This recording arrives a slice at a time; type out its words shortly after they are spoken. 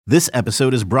This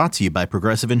episode is brought to you by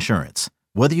Progressive Insurance.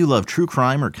 Whether you love true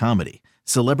crime or comedy,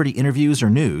 celebrity interviews or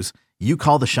news, you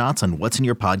call the shots on what's in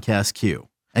your podcast queue.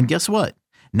 And guess what?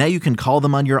 Now you can call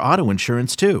them on your auto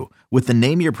insurance too with the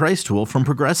Name Your Price tool from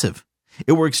Progressive.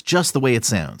 It works just the way it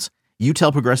sounds. You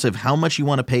tell Progressive how much you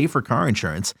want to pay for car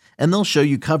insurance, and they'll show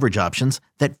you coverage options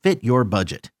that fit your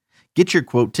budget. Get your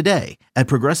quote today at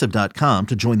Progressive.com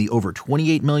to join the over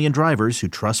 28 million drivers who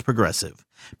trust Progressive.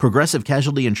 Progressive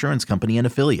Casualty Insurance Company and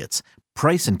Affiliates.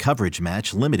 Price and coverage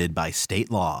match limited by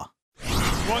state law.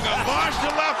 Swung a launch to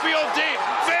left field deep.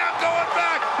 Pham going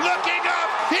back, looking up.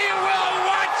 He will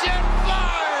watch it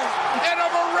fly. And a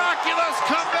miraculous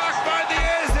comeback by the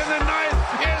A's in the ninth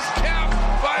is capped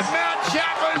by Matt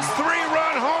Chapman's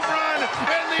three-run home run.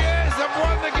 And the A's have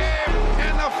won the game.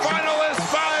 And the final is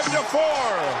 5-4.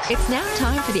 It's now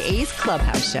time for the A's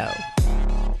Clubhouse Show.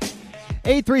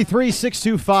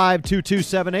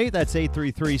 833-625-2278. That's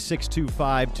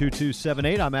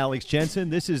 833-625-2278. I'm Alex Jensen.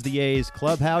 This is the A's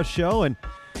Clubhouse Show. And,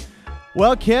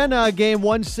 well, Ken, game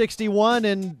 161,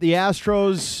 and the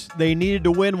Astros, they needed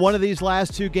to win one of these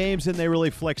last two games, and they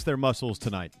really flexed their muscles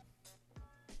tonight.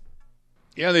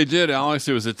 Yeah, they did, Alex.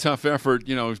 It was a tough effort.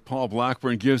 You know, Paul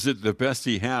Blackburn gives it the best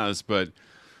he has, but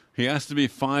he has to be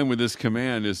fine with his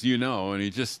command, as you know, and he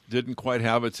just didn't quite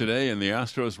have it today. And the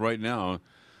Astros right now,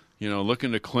 you know,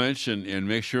 looking to clinch and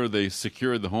make sure they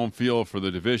secured the home field for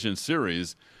the division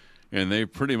series, and they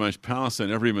pretty much pounced on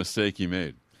every mistake he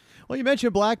made. Well, you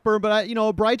mentioned Blackburn, but,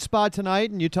 a bright spot tonight,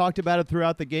 and you talked about it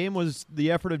throughout the game, was the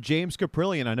effort of James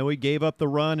Caprillion. I know he gave up the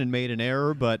run and made an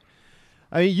error, but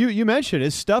I mean, you mentioned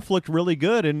his stuff looked really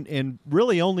good, and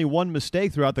really only one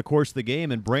mistake throughout the course of the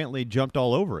game, and Brantley jumped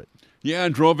all over it. Yeah,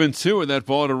 and drove in two with that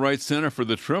ball to right center for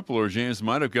the triple, or James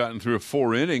might have gotten through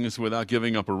 4 innings without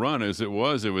giving up a run. As it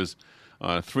was 3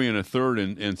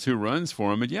 1/3 and 2 runs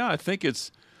for him. And yeah, I think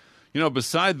it's,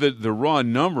 beside the raw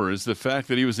numbers, the fact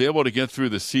that he was able to get through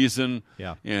the season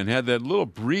and had that little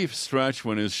brief stretch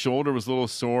when his shoulder was a little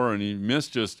sore and he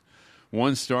missed just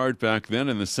one start back then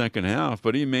in the second half,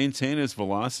 but he maintained his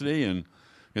velocity and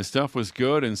his stuff was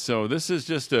good. And so this is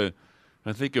just I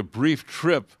think a brief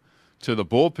trip to the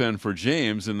bullpen for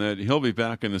James, and that he'll be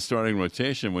back in the starting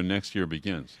rotation when next year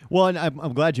begins. Well, and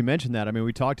I'm glad you mentioned that. I mean,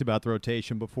 we talked about the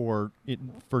rotation for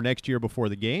next year before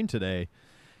the game today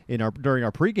during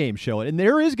our pregame show, and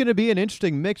there is going to be an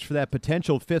interesting mix for that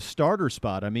potential fifth starter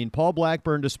spot. I mean, Paul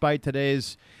Blackburn, despite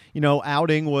today's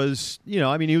outing, was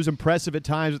he was impressive at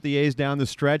times with the A's down the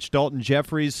stretch. Dalton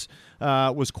Jeffries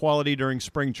was quality during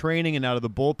spring training and out of the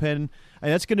bullpen.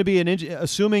 And that's going to be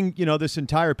assuming this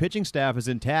entire pitching staff is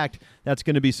intact. That's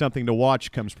going to be something to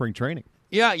watch come spring training.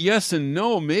 Yeah, yes and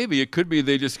no. Maybe it could be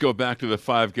they just go back to the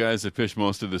 5 guys that pitched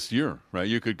most of this year, right?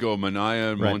 You could go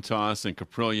Manaea, Montas, and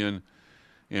Caprillion,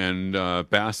 and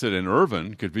Bassett and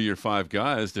Irvin could be your 5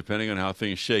 guys, depending on how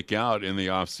things shake out in the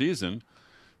offseason,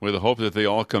 with the hope that they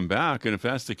all come back. And if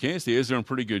that's the case, the A's are in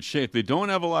pretty good shape. They don't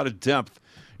have a lot of depth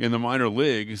in the minor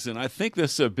leagues, and I think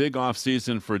this is a big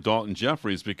offseason for Dalton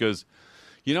Jeffries because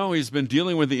he's been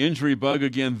dealing with the injury bug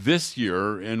again this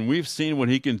year, and we've seen what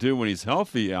he can do when he's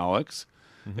healthy, Alex,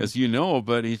 as you know,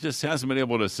 but he just hasn't been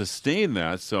able to sustain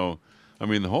that. So, I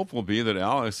mean, the hope will be that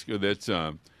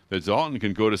that Dalton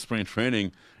can go to spring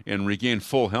training and regain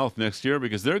full health next year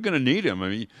because they're going to need him. I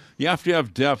mean, you have to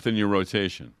have depth in your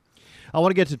rotation. I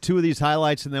want to get to 2 of these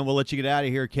highlights, and then we'll let you get out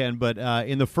of here, Ken. But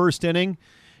in the first inning,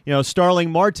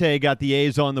 Starling Marte got the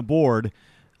A's on the board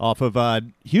off of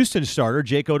Houston starter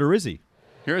Jake Odorizzi.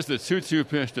 Here's the 2-2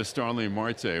 pitch to Starling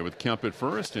Marte with Kemp at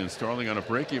first, and Starling on a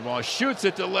breaking ball shoots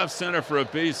it to left center for a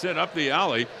base hit up the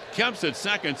alley. Kemp's at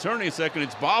second, turning second.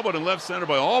 It's bobbled in left center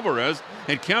by Alvarez,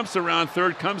 and Kemp's around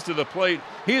third, comes to the plate.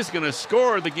 He's going to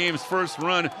score the game's first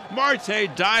run.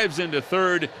 Marte dives into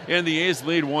third, and the A's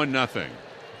lead 1-0.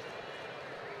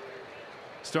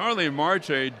 Starling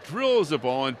Marte drills the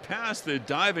ball and past the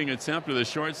diving attempt of the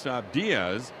shortstop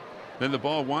Diaz. Then the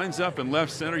ball winds up in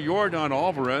left center. Yordan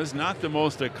Alvarez, not the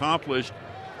most accomplished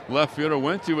left fielder,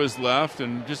 went to his left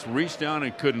and just reached down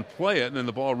and couldn't play it. And then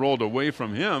the ball rolled away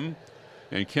from him,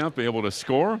 and Kemp able to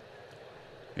score.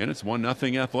 And it's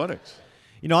 1-0 Athletics.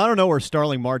 I don't know where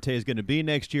Starling Marte is going to be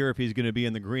next year, if he's going to be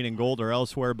in the green and gold or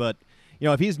elsewhere, but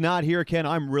if he's not here, Ken,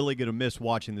 I'm really going to miss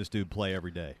watching this dude play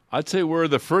every day. I'd say where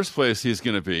the first place he's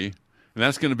going to be, and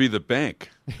that's going to be the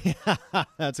bank.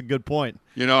 That's a good point.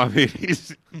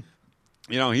 He's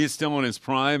still in his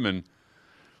prime, and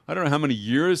I don't know how many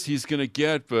years he's going to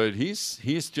get, but he's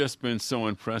just been so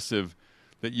impressive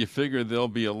that you figure there'll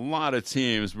be a lot of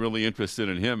teams really interested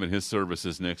in him and his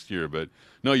services next year. But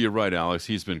no, you're right, Alex.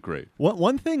 He's been great.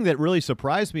 One thing that really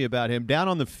surprised me about him down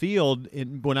on the field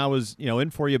when I was in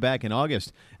for you back in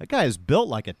August, that guy is built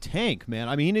like a tank, man.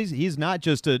 I mean, he's not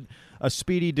just a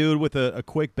speedy dude with a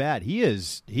quick bat. He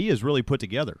is really put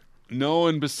together. No,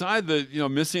 and beside the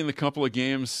missing the couple of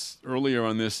games earlier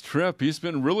on this trip, he's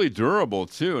been really durable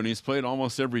too, and he's played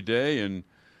almost every day. And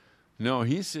no,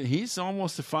 he's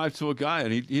almost a 5-tool guy,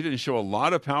 and he didn't show a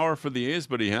lot of power for the A's,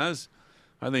 but he has,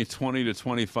 I think, 20 to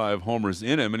 25 homers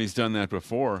in him, and he's done that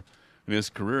before in his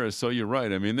career. So you're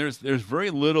right. I mean, there's very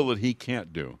little that he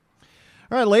can't do.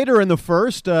 All right, later in the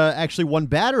first, actually one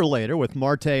batter later with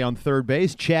Marte on third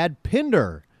base, Chad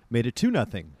Pinder made it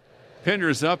 2-0.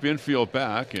 Pinder's up, infield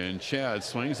back, and Chad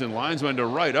swings and lines one to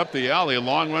right up the alley. A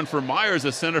long run for Myers,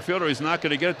 a center fielder. He's not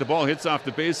going to get it. The ball hits off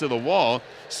the base of the wall.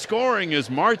 Scoring is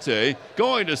Marte.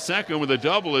 Going to second with a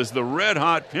double is the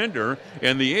red-hot Pinder,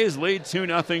 and the A's lead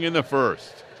 2-0 in the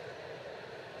first.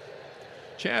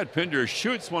 Chad Pinder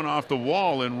shoots one off the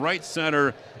wall in right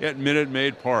center at Minute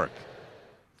Maid Park.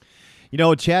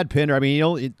 Chad Pinder, I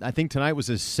mean, I think tonight was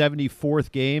his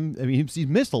 74th game. I mean, he's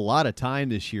missed a lot of time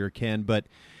this year, Ken, but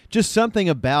just something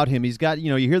about him. He's got,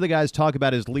 you hear the guys talk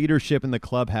about his leadership in the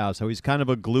clubhouse, how he's kind of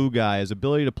a glue guy, his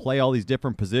ability to play all these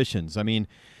different positions. I mean,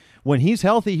 when he's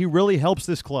healthy, he really helps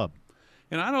this club.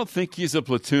 And I don't think he's a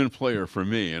platoon player for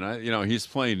me. And he's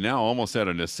playing now almost out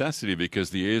of necessity because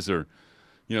the A's are,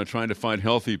 trying to find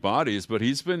healthy bodies. But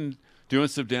he's been doing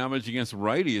some damage against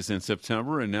righties in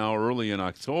September and now early in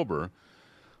October.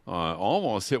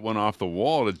 Almost hit one off the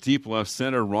wall to deep left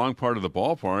center, wrong part of the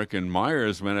ballpark, and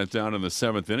Myers ran it down in the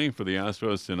 7th inning for the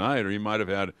Astros tonight, or he might have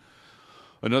had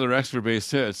another extra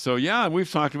base hit. So, yeah, we've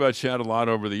talked about Chad a lot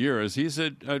over the years. He's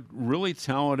a really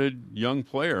talented young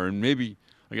player, and maybe,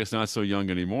 I guess not so young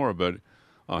anymore, but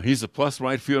he's a plus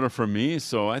right fielder for me,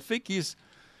 so I think he's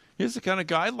the kind of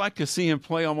guy I'd like to see him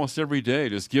play almost every day.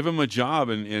 Just give him a job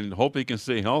and hope he can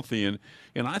stay healthy. And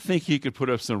I think he could put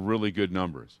up some really good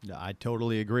numbers. I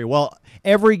totally agree. Well,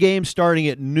 every game starting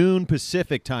at noon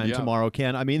Pacific time tomorrow,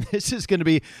 Ken. I mean, this is going to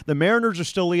be – the Mariners are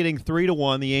still leading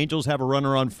 3-1. The Angels have a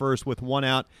runner on first with one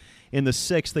out in the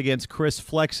 6th against Chris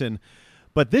Flexen.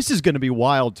 But this is going to be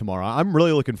wild tomorrow. I'm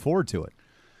really looking forward to it.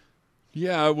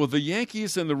 Yeah, well, the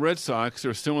Yankees and the Red Sox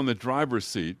are still in the driver's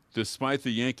seat, despite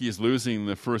the Yankees losing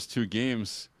the first 2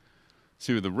 games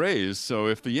to the Rays. So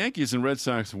if the Yankees and Red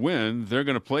Sox win, they're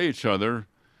going to play each other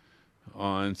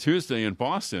on Tuesday in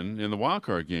Boston in the wild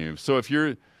card game. So if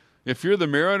you're the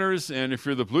Mariners and if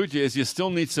you're the Blue Jays, you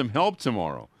still need some help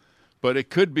tomorrow. But it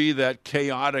could be that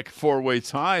chaotic 4-way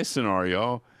tie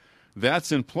scenario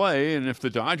that's in play. And if the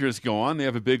Dodgers go on, they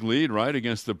have a big lead, right,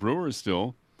 against the Brewers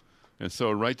still. And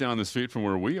so right down the street from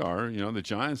where we are, the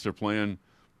Giants are playing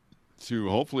to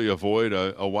hopefully avoid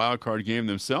a wild card game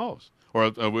themselves. Or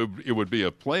it would be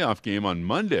a playoff game on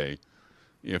Monday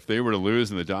if they were to lose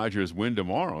and the Dodgers win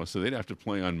tomorrow. So they'd have to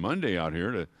play on Monday out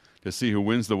here to see who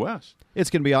wins the West.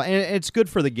 It's going to be – and it's good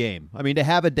for the game. I mean, to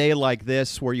have a day like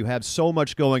this where you have so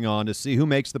much going on to see who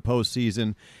makes the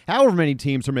postseason, however many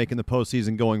teams are making the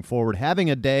postseason going forward, having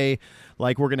a day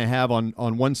like we're going to have on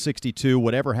 162,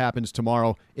 whatever happens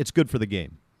tomorrow, it's good for the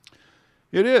game.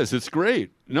 It is. It's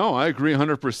great. No, I agree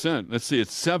 100%. Let's see.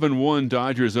 It's 7-1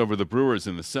 Dodgers over the Brewers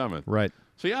in the 7th. Right.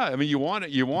 So, yeah, I mean, you want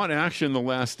action the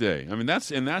last day. I mean, that's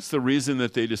the reason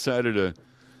that they decided to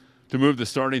move the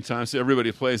starting time so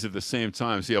everybody plays at the same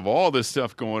time. So you have all this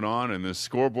stuff going on, and the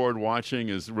scoreboard watching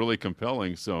is really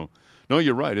compelling. So, no,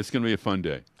 you're right. It's going to be a fun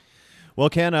day. Well,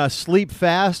 Ken, sleep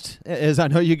fast, as I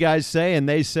know you guys say, and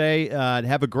they say.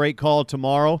 Have a great call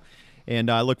tomorrow, and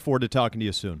I look forward to talking to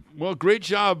you soon. Well, great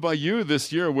job by you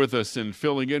this year with us and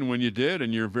filling in when you did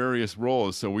in your various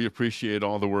roles. So we appreciate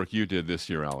all the work you did this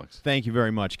year, Alex. Thank you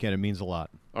very much, Ken. It means a lot.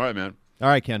 All right, man. All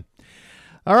right, Ken.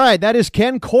 All right, that is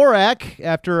Ken Korak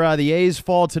after the A's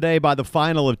fall today by the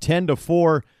final of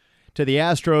 10-4 to the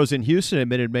Astros in Houston at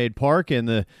Minute Maid Park. And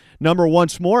the number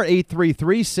once more,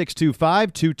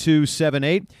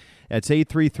 833-625-2278. That's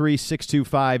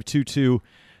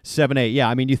 833-625-2278. Yeah,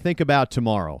 I mean, you think about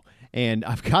tomorrow, and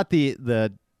I've got the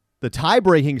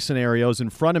tie-breaking scenarios in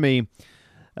front of me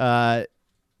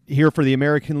here for the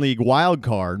American League wild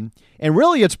card. And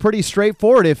really, it's pretty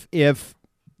straightforward. If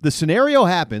the scenario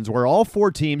happens where all 4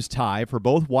 teams tie for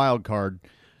both wild card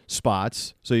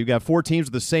spots, so you've got 4 teams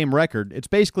with the same record, it's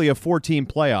basically a 4-team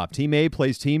playoff. Team A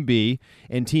plays Team B,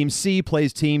 and Team C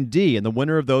plays Team D, and the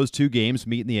winner of those 2 games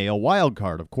meet in the AL wild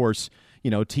card. Of course,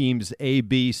 teams A,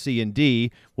 B, C, and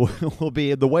D will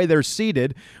be the way they're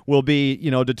seeded will be,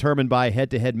 determined by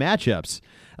head-to-head matchups.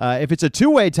 If it's a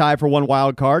two-way tie for one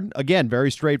wild card, again,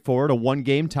 very straightforward, a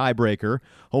one-game tiebreaker.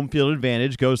 Home field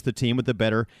advantage goes to the team with the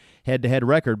better head-to-head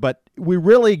record. But we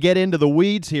really get into the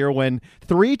weeds here when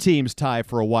three teams tie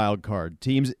for a wild card.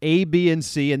 Teams A, B, and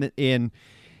C in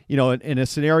a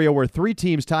scenario where three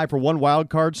teams tie for one wild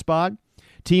card spot,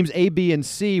 teams A, B, and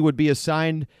C would be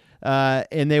assigned,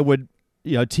 and they would,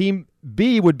 Team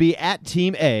B would be at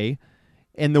Team A,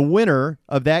 and the winner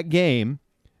of that game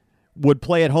would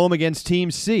play at home against Team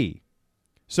C.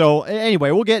 So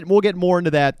anyway, we'll get more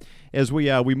into that as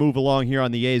we move along here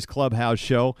on the A's Clubhouse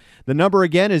Show. The number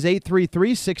again is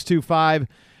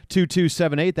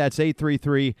 833-625-2278. That's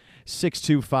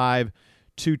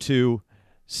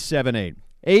 833-625-2278.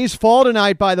 A's fall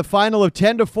tonight by the final of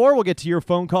 10-4. We'll get to your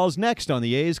phone calls next on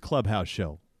the A's Clubhouse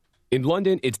Show. In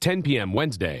London, it's 10 p.m.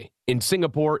 Wednesday. In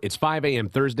Singapore, it's 5 a.m.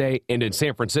 Thursday. And in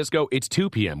San Francisco, it's 2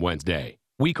 p.m. Wednesday.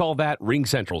 We call that Ring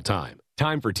Central Time.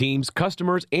 Time for teams,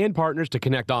 customers, and partners to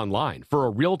connect online for a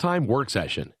real-time work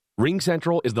session. Ring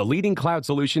Central is the leading cloud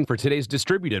solution for today's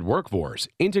distributed workforce,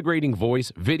 integrating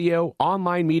voice, video,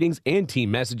 online meetings, and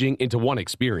team messaging into one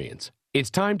experience. It's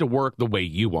time to work the way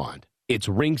you want. It's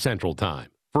Ring Central Time.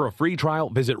 For a free trial,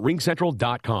 visit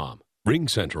ringcentral.com. Ring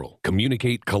Central.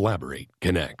 Communicate, collaborate,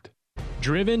 connect.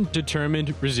 Driven,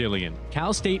 determined, resilient.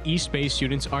 Cal State East Bay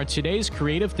students are today's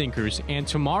creative thinkers and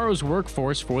tomorrow's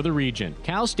workforce for the region.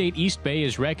 Cal State East Bay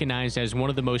is recognized as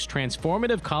one of the most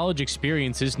transformative college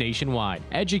experiences nationwide,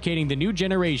 educating the new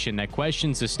generation that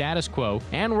questions the status quo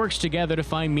and works together to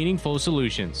find meaningful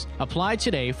solutions. Apply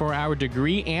today for our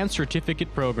degree and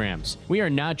certificate programs. We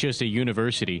are not just a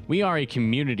university, we are a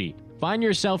community. Find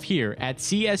yourself here at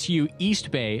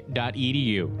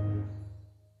csueastbay.edu.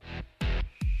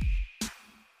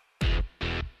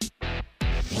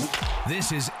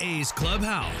 This is A's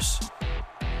Clubhouse.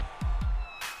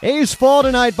 A's fall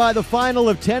tonight by the final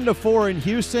of 10-4 in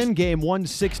Houston. Game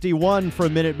 161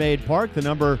 from Minute Maid Park. The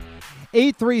number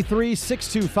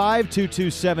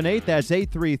 833-625-2278. That's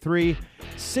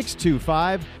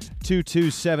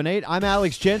 833-625-2278. I'm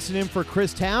Alex Jensen in for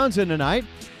Chris Townsend tonight.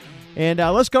 And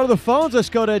let's go to the phones. Let's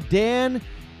go to Dan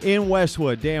in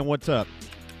Westwood. Dan, what's up?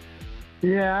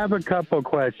 Yeah, I have a couple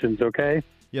questions, okay?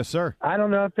 Yes, sir. I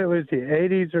don't know if it was the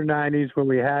 80s or 90s when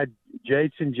we had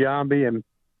Jason Giambi and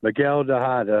Miguel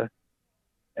Tejada,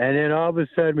 and then all of a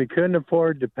sudden we couldn't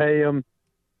afford to pay them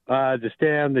to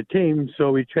stay on the team,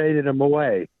 so we traded them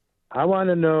away. I want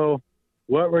to know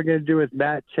what we're going to do with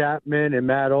Matt Chapman and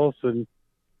Matt Olson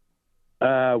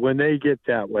when they get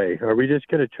that way. Are we just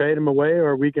going to trade them away, or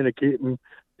are we going to keep them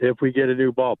if we get a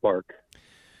new ballpark?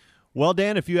 Well,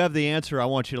 Dan, if you have the answer, I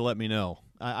want you to let me know.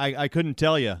 I couldn't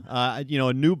tell you. A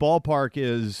new ballpark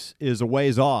is a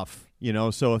ways off,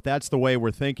 so if that's the way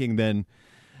we're thinking, then,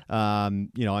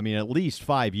 at least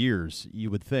 5 years,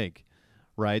 you would think,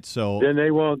 right? So then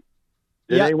they won't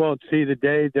see the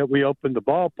day that we open the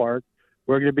ballpark.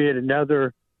 We're going to be at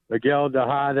another Miguel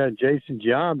Tejada and Jason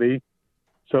Giambi.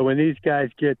 So when these guys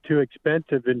get too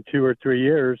expensive in 2 or 3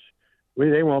 years,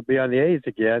 they won't be on the A's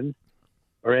again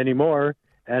or anymore.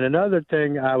 And another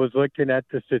thing, I was looking at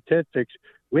the statistics.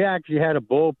 We actually had a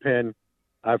bullpen,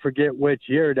 I forget which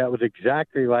year, that was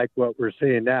exactly like what we're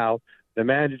seeing now. The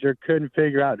manager couldn't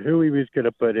figure out who he was going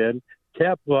to put in,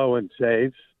 kept blowing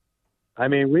saves. I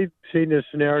mean, we've seen this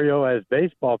scenario as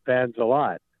baseball fans a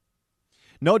lot.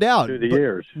 No doubt. Through the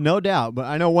years. No doubt. But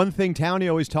I know one thing Townie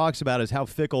always talks about is how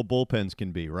fickle bullpens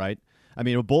can be, right? I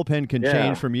mean, a bullpen can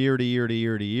change from year to year to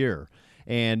year to year.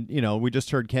 And, we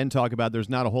just heard Ken talk about there's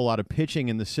not a whole lot of pitching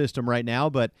in the system right now,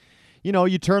 but,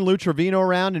 you turn Lou Trevino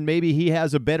around and maybe he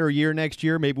has a better year next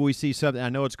year. Maybe we see something. I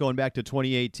know it's going back to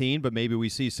 2018, but maybe we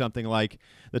see something like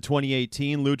the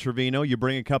 2018 Lou Trevino. You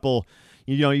bring a couple,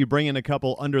 you bring in a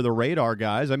couple under the radar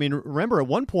guys. I mean, remember at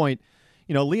one point,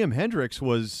 Liam Hendricks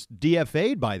was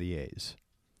DFA'd by the A's.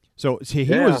 So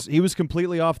he was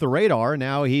completely off the radar.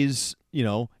 Now he's,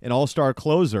 an all-star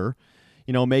closer,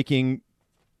 making,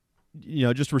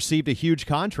 just received a huge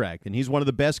contract, and he's one of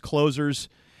the best closers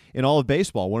in all of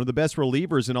baseball, one of the best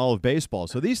relievers in all of baseball.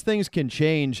 So these things can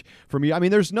change from you. I mean,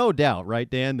 there's no doubt, right,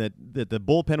 Dan, that the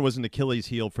bullpen was an Achilles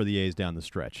heel for the A's down the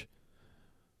stretch,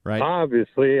 right?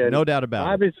 Obviously. And no doubt about it.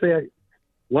 Obviously,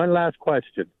 one last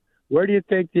question. Where do you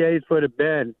think the A's would have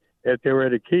been if they were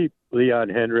to keep Leon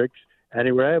Hendricks and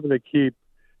they were able to keep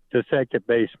the second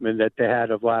baseman that they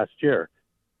had of last year?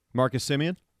 Marcus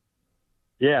Semien?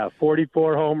 Yeah,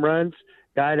 44 home runs,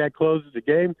 guy that closes the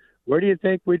game. Where do you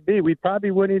think we'd be? We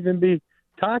probably wouldn't even be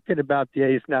talking about the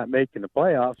A's not making the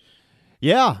playoffs.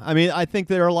 Yeah, I mean, I think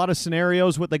there are a lot of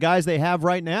scenarios with the guys they have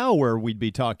right now where we'd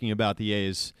be talking about the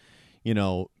A's,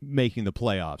 making the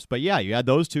playoffs. But yeah, you had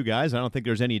those two guys. I don't think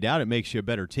there's any doubt it makes you a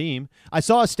better team. I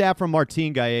saw a stat from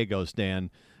Martin Gallegos,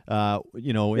 Dan, in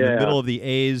the middle of the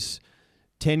A's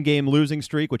 10-game losing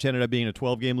streak, which ended up being a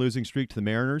 12-game losing streak to the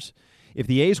Mariners. If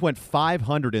the A's went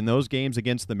 500 in those games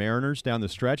against the Mariners down the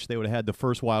stretch, they would have had the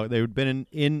first wild. They would have been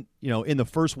in the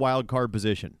first wild card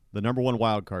position, the number one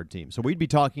wild card team. So we'd be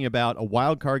talking about a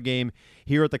wild card game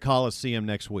here at the Coliseum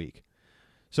next week.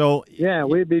 So yeah,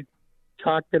 we'd be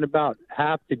talking about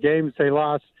half the games they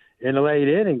lost in the late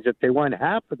innings if they won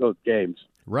half of those games.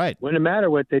 Right. Wouldn't matter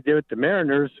what they did with the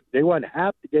Mariners. They won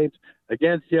half the games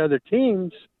against the other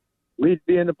teams. We'd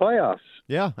be in the playoffs.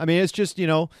 Yeah, I mean, it's just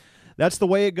that's the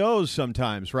way it goes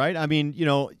sometimes, right? I mean,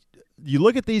 you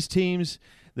look at these teams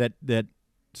that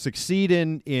succeed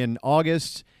in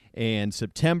August and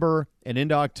September and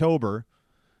into October.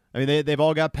 I mean, they've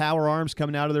all got power arms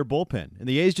coming out of their bullpen. And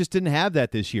the A's just didn't have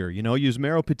that this year.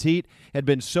 Yusmeiro Petit had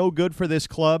been so good for this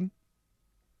club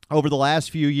over the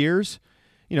last few years.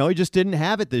 He just didn't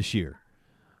have it this year,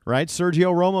 right?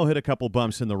 Sergio Romo hit a couple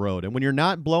bumps in the road. And when you're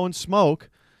not blowing smoke,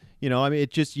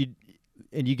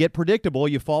 you get predictable,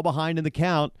 you fall behind in the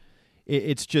count,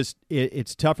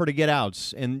 it's tougher to get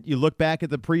outs. And you look back at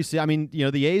the preseason, I mean,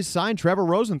 the A's signed Trevor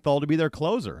Rosenthal to be their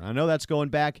closer. I know that's going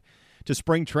back to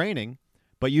spring training,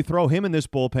 but you throw him in this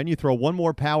bullpen, you throw one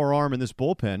more power arm in this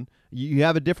bullpen, you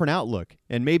have a different outlook.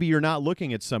 And maybe you're not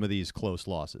looking at some of these close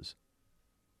losses.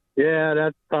 Yeah,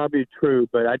 that's probably true,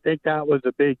 but I think that was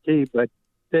a big key. But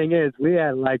thing is, we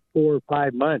had like 4 or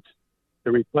 5 months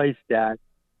to replace that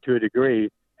to a degree,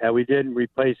 and we didn't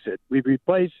replace it. We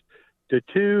replaced the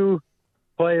two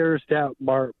players that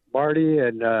Marty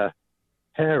and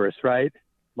Harris, right?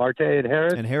 Marte and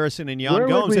Harris. And Harrison and Yan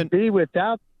Gomes.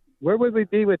 Where would we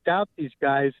be without these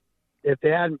guys if they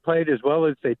hadn't played as well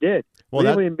as they did? We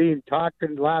wouldn't be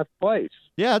talking last place.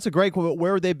 Yeah, that's a great quote.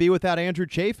 Where would they be without Andrew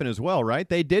Chafin as well, right?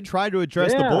 They did try to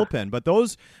address the bullpen, but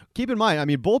those, keep in mind, I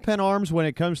mean, bullpen arms when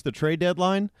it comes to the trade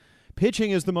deadline,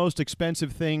 pitching is the most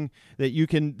expensive thing that you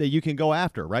can go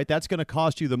after, right? That's going to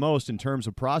cost you the most in terms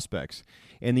of prospects.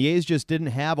 And the A's just didn't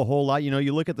have a whole lot.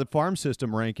 You look at the farm system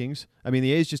rankings. I mean,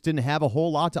 the A's just didn't have a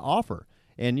whole lot to offer.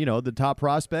 And, the top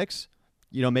prospects,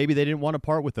 maybe they didn't want to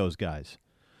part with those guys.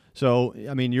 So,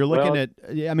 I mean, you're looking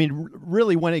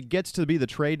really when it gets to be the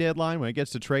trade deadline, when it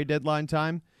gets to trade deadline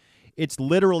time, it's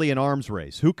literally an arms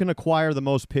race. Who can acquire the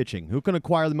most pitching? Who can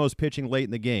acquire the most pitching late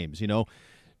in the games,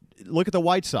 Look at the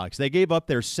White Sox. They gave up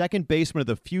their second baseman of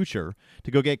the future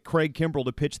to go get Craig Kimbrell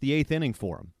to pitch the 8th inning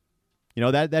for him.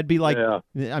 That'd be like,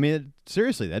 I mean,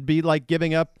 seriously, that'd be like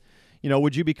giving up,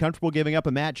 would you be comfortable giving up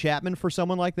a Matt Chapman for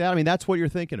someone like that? I mean, that's what you're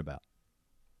thinking about.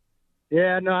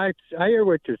 Yeah, no, I hear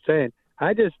what you're saying.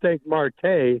 I just think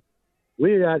Marte,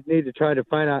 we need to try to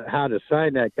find out how to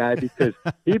sign that guy because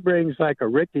he brings like a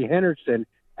Ricky Henderson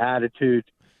attitude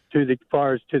to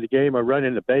the game of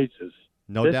running the bases.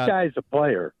 No this doubt. Guy's a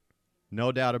player.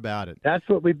 No doubt about it. That's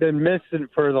what we've been missing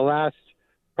for the last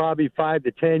probably 5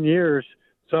 to 10 years,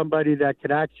 somebody that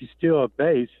could actually steal a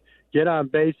base, get on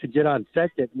base and get on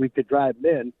second, and we could drive them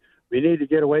in. We need to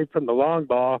get away from the long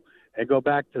ball and go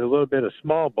back to a little bit of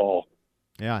small ball.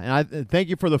 Yeah, and I thank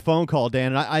you for the phone call,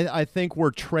 Dan. And I think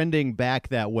we're trending back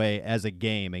that way as a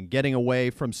game and getting away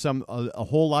from a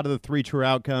whole lot of the 3 true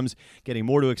outcomes, getting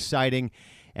more to exciting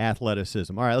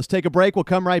athleticism. All right, let's take a break. We'll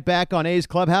come right back on A's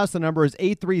Clubhouse. The number is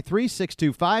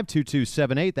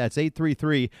 833-625-2278. That's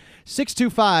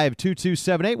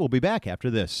 833-625-2278. We'll be back after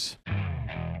this.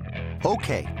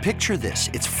 Okay, picture this.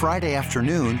 It's Friday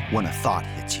afternoon when a thought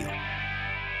hits you.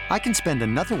 I can spend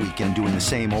another weekend doing the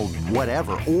same old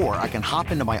whatever, or I can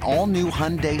hop into my all-new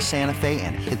Hyundai Santa Fe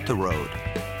and hit the road.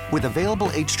 With available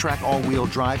H-Track all-wheel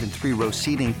drive and 3-row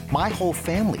seating, my whole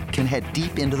family can head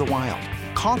deep into the wild.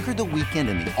 Conquer the weekend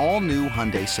in the all-new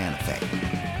Hyundai Santa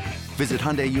Fe. Visit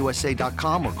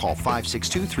HyundaiUSA.com or call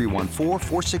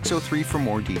 562-314-4603 for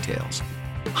more details.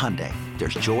 Hyundai,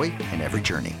 there's joy in every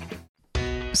journey.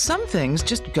 Some things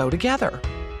just go together.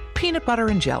 Peanut butter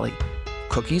and jelly,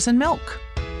 cookies and milk,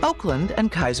 Oakland and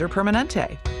Kaiser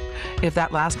Permanente. If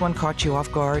that last one caught you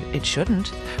off guard, it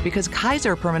shouldn't, because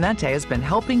Kaiser Permanente has been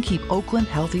helping keep Oakland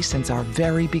healthy since our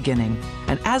very beginning.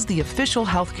 And as the official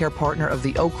healthcare partner of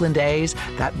the Oakland A's,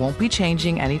 that won't be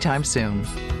changing anytime soon.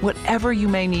 Whatever you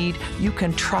may need, you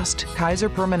can trust Kaiser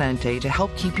Permanente to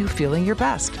help keep you feeling your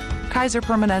best. Kaiser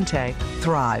Permanente.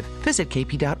 Thrive. Visit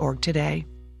kp.org today.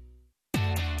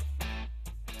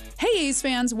 Hey A's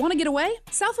fans, want to get away?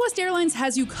 Southwest Airlines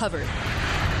has you covered.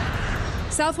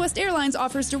 Southwest Airlines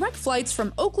offers direct flights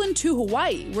from Oakland to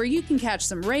Hawaii, where you can catch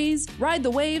some rays, ride the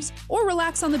waves, or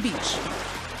relax on the beach.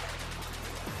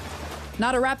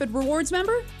 Not a Rapid Rewards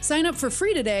member? Sign up for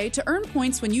free today to earn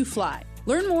points when you fly.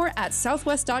 Learn more at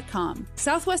southwest.com.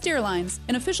 Southwest Airlines,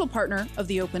 an official partner of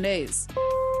the Oakland A's.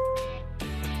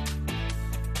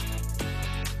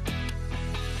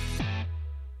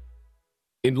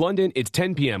 In London, it's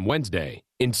 10 p.m. Wednesday.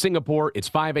 In Singapore, it's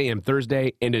 5 a.m.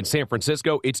 Thursday. And in San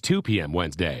Francisco, it's 2 p.m.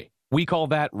 Wednesday. We call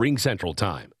that Ring Central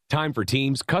Time. Time for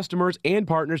teams, customers, and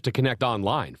partners to connect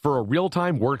online for a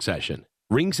real-time work session.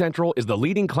 Ring Central is the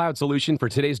leading cloud solution for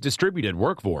today's distributed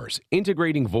workforce,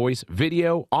 integrating voice,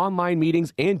 video, online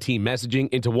meetings, and team messaging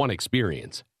into one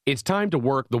experience. It's time to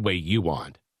work the way you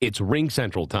want. It's Ring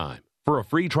Central Time. For a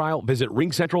free trial, visit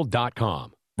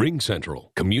ringcentral.com. Ring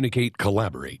Central. Communicate,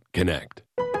 collaborate, connect.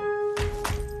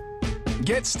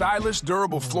 Get stylish,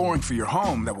 durable flooring for your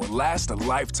home that will last a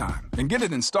lifetime and get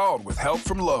it installed with help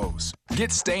from Lowe's. Get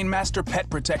Stainmaster Pet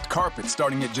Protect carpet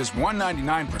starting at just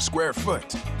 $199 per square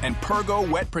foot and Pergo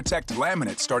Wet Protect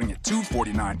laminate starting at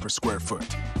 $249 per square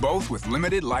foot, both with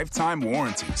limited lifetime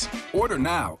warranties. Order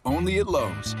now only at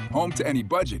Lowe's. Home to any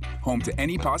budget, home to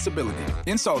any possibility.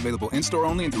 Install available in-store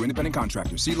only and through independent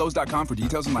contractors. See Lowe's.com for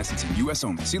details and licensing. U.S.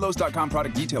 only. See Lowe's.com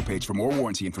product detail page for more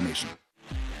warranty information.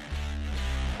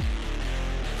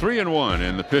 3-1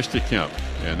 in the pitch to Kemp.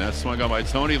 And that's swung on by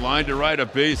Tony. Line to right, a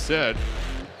base hit.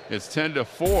 It's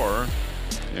 10-4.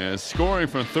 And scoring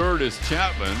from third is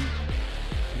Chapman.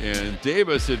 And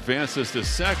Davis advances to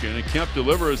second. And Kemp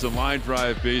delivers a line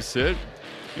drive base hit.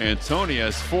 And Tony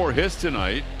has 4 hits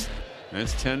tonight. And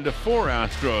it's 10-4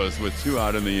 Astros with 2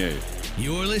 out in the 8th.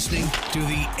 You're listening to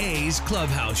the A's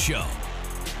Clubhouse Show.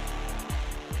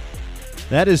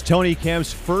 That is Tony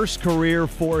Kemp's first career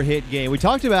 4-hit game. We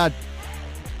talked about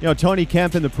Tony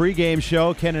Kemp in the pregame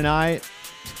show, Ken and I,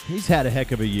 he's had a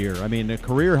heck of a year. I mean, a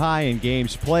career high in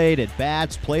games played, at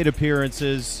bats, plate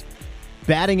appearances,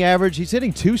 batting average. He's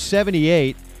hitting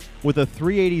 .278 with a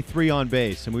 .383 on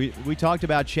base. And we talked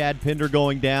about Chad Pinder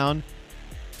going down.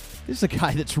 This is a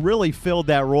guy that's really filled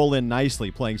that role in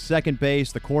nicely, playing second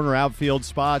base, the corner outfield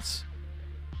spots.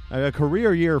 A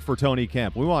career year for Tony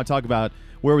Kemp. We want to talk about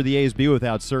where would the A's be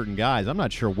without certain guys. I'm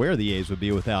not sure where the A's would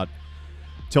be without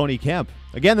Tony Kemp.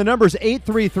 Again, the number is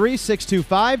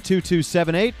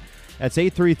 833-625-2278. That's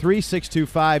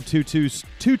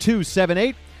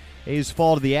 833-625-2278. A's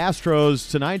fall to the Astros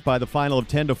tonight by the final of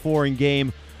 10-4 in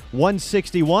game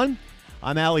 161.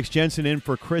 I'm Alex Jensen in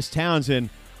for Chris Townsend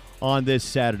on this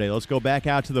Saturday. Let's go back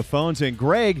out to the phones. And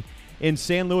Greg in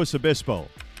San Luis Obispo.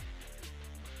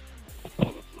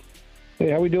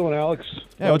 Hey, how we doing, Alex?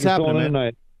 Hey, what's happening, man?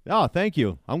 Tonight? Oh, thank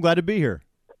you. I'm glad to be here.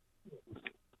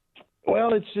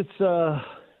 Well, it's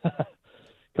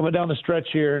coming down the stretch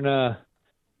here, and I'm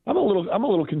a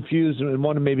little confused and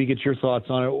want to maybe get your thoughts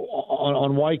on it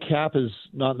on why Cap is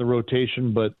not in the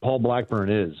rotation, but Paul Blackburn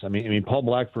is. I mean, Paul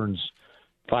Blackburn's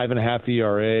 5.5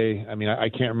 ERA. I mean, I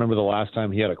can't remember the last time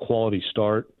he had a quality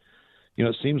start.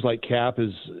 It seems like Cap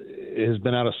has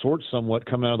been out of sorts somewhat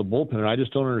coming out of the bullpen, and I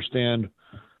just don't understand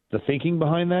the thinking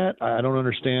behind that. I don't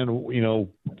understand,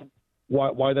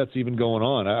 why that's even going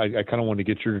on. I kind of want to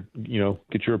get your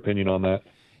opinion on that.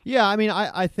 Yeah, I mean,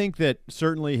 I think that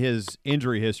certainly his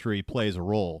injury history plays a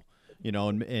role,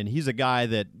 and he's a guy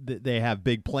that they have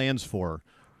big plans for,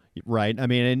 right? I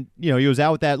mean, and, he was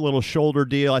out with that little shoulder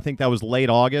deal. I think that was late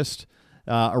August,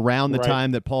 around the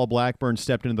time that Paul Blackburn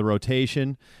stepped into the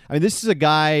rotation. I mean, this is a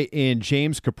guy in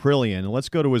James Caprillion, and let's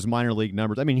go to his minor league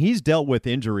numbers. I mean, he's dealt with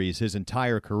injuries his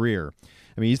entire career.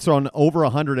 I mean, he's thrown over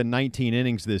 119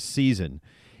 innings this season.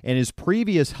 And his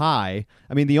previous high,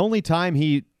 I mean, the only time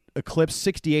he eclipsed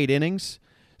 68 innings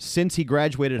since he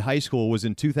graduated high school was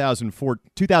in 2004.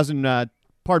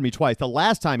 Twice. The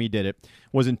last time he did it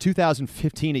was in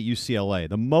 2015 at UCLA.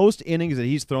 The most innings that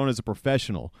he's thrown as a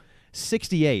professional,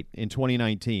 68 in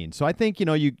 2019. So I think, you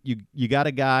got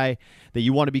a guy that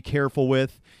you want to be careful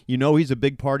with. He's a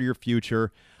big part of your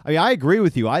future. I mean, I agree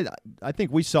with you. I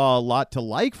think we saw a lot to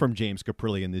like from James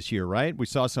Caprillion this year, right? We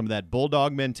saw some of that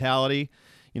bulldog mentality,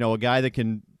 a guy that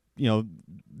can,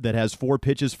 that has 4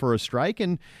 pitches for a strike.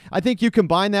 And I think you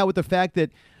combine that with the fact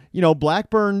that,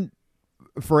 Blackburn,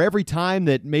 for every time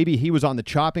that maybe he was on the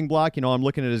chopping block, I'm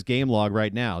looking at his game log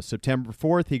right now. September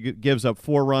 4th, he gives up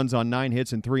 4 runs on 9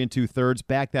 hits and 3 2/3.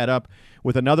 Back that up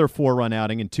with another 4-run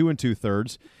outing in 2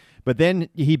 2/3. But then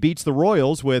he beats the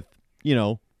Royals with,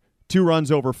 2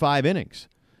 runs over 5 innings.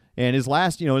 And his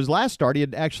last start, he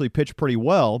had actually pitched pretty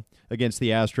well against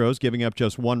the Astros, giving up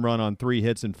just 1 run on 3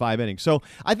 hits in 5 innings. So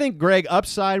I think, Greg,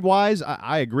 upside-wise,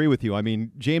 I agree with you. I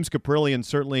mean, James Kaprielian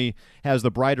certainly has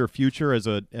the brighter future as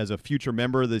a future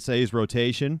member of the A's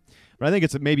rotation, but I think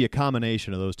it's maybe a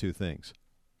combination of those two things.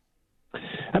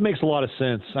 That makes a lot of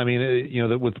sense. I mean,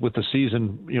 with the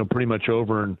season, pretty much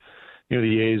over, and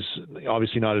the A's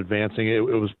obviously not advancing, it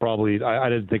was probably I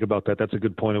didn't think about that. That's a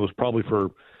good point. It was probably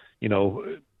for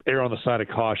err on the side of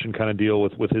caution kind of deal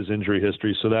with his injury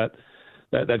history. So that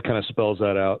kind of spells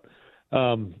that out.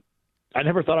 I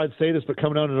never thought I'd say this, but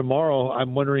coming down to tomorrow,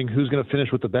 I'm wondering who's going to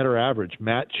finish with the better average,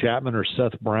 Matt Chapman or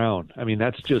Seth Brown. I mean,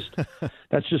 that's just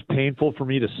painful for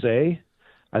me to say.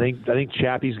 I think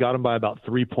Chappie's got him by about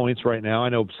 3 points right now. I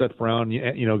know Seth Brown,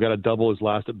 got a double his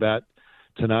last at bat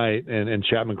tonight, and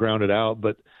Chapman grounded out.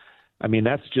 But I mean,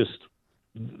 that's just,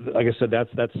 like I said,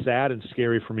 that's sad and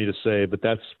scary for me to say. But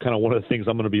that's kind of one of the things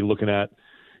I'm going to be looking at,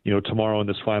 tomorrow in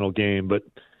this final game. But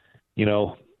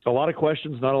a lot of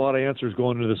questions, not a lot of answers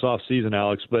going into this off season,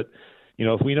 Alex. But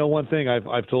if we know one thing,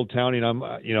 I've told Townie, and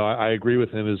I agree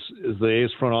with him, is the A's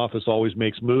front office always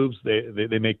makes moves.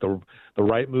 They make the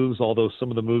right moves. Although some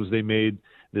of the moves they made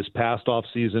this past off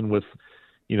season with,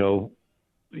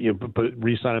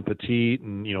 re-signing Petit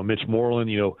and Mitch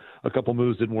Moreland, a couple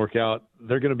moves didn't work out.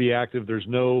 They're going to be active. There's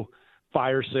no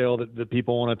fire sale that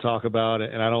people want to talk about,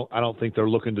 and I don't think they're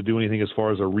looking to do anything as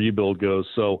far as a rebuild goes.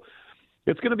 So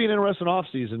it's going to be an interesting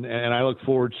offseason, and I look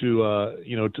forward to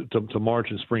to March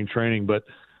and spring training. But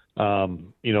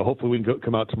hopefully we can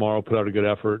come out tomorrow, put out a good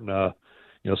effort, and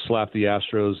slap the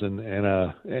Astros and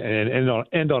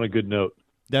end on a good note.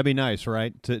 That'd be nice,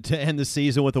 right? To end the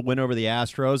season with a win over the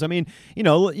Astros. I mean,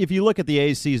 if you look at the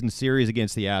A's season series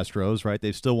against the Astros, right?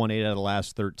 They've still won 8 out of the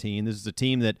last 13. This is a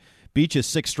team that beat you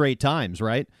 6 straight times,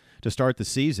 right, to start the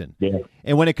season. Yeah.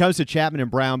 And when it comes to Chapman and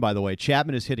Brown, by the way,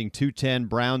 Chapman is hitting 210,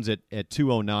 Brown's at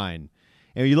 209.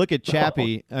 And you look at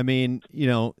Chappie, I mean,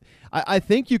 I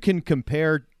think you can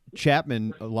compare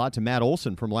Chapman a lot to Matt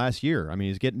Olson from last year. I mean,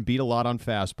 he's getting beat a lot on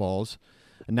fastballs.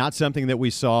 Not something that we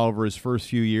saw over his first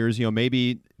few years.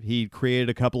 Maybe he created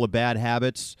a couple of bad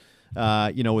habits,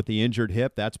 with the injured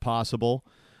hip. That's possible.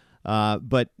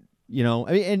 But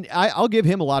and I'll give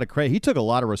him a lot of credit. He took a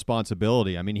lot of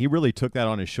responsibility. I mean, he really took that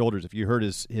on his shoulders. If you heard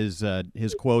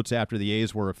his quotes after the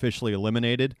A's were officially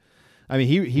eliminated, I mean,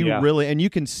 he really, and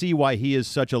you can see why he is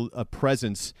such a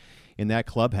presence in that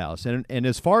clubhouse. And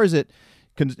as far as as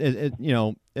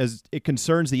it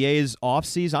concerns the A's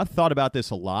offseason, I've thought about this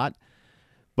a lot.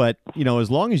 But,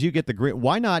 as long as you get the grit,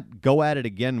 why not go at it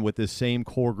again with this same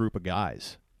core group of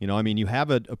guys? I mean, you have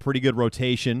a pretty good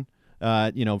rotation.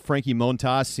 Frankie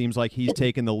Montas seems like he's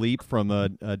taken the leap from a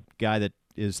guy that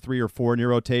is 3 or 4 in your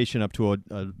rotation up to a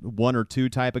 1 or 2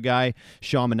 type of guy.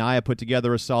 Sean Manaea put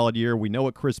together a solid year. We know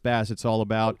what Chris Bassett's all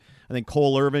about. I think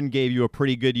Cole Irvin gave you a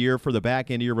pretty good year for the back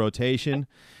end of your rotation.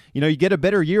 You get a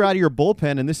better year out of your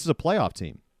bullpen, and this is a playoff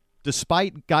team.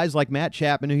 Despite guys like Matt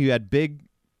Chapman, who you had big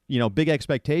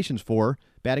expectations for,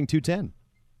 batting .210.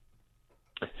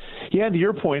 Yeah, and to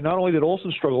your point, not only did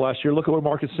Olson struggle last year, look at what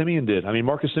Marcus Semien did. I mean,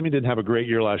 Marcus Semien didn't have a great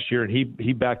year last year, and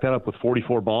he backed that up with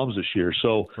 44 bombs this year.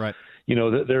 So, right.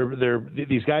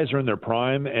 These guys are in their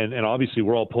prime, and obviously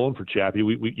we're all pulling for Chappie.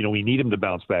 We need him to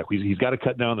bounce back. He's got to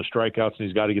cut down the strikeouts, and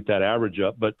he's got to get that average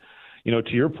up. But,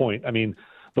 to your point, I mean,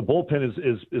 the bullpen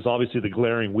is obviously the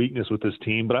glaring weakness with this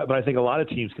team, but I think a lot of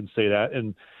teams can say that.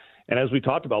 And as we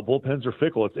talked about, bullpens are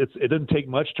fickle. It doesn't take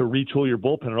much to retool your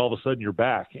bullpen, and all of a sudden you're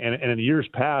back. And in years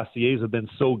past, the A's have been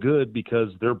so good because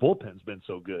their bullpen's been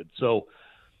so good. So,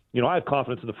 I have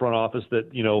confidence in the front office that,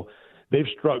 they've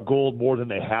struck gold more than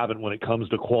they haven't when it comes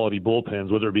to quality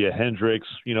bullpens, whether it be a Hendricks,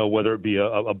 whether it be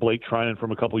a Blake Trinan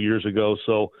from a couple years ago.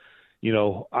 So,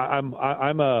 I'm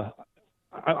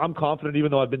confident,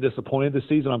 even though I've been disappointed this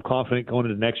season. I'm confident going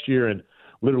into next year, and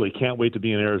literally can't wait to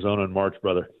be in Arizona in March,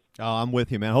 brother. Oh, I'm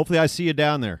with you, man. Hopefully I see you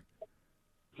down there.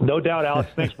 No doubt,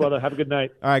 Alex. Thanks, brother. Have a good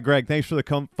night. All right, Greg, thanks for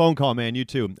the phone call, man. You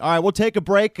too. All right, we'll take a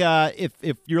break.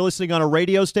 If you're listening on a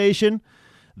radio station,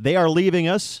 they are leaving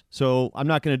us, so I'm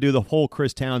not going to do the whole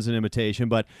Chris Townsend imitation,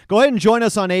 but go ahead and join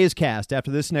us on A's Cast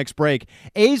after this next break.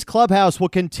 A's Clubhouse will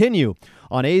continue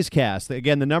on A's Cast.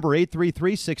 Again, the number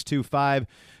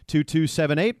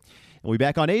 833-625-2278. We'll be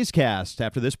back on A's Cast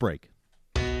after this break.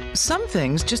 Some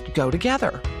things just go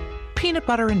together. Peanut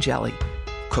butter and jelly,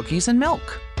 cookies and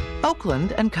milk,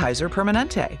 Oakland and Kaiser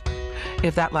Permanente.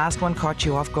 If that last one caught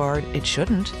you off guard, it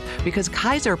shouldn't, because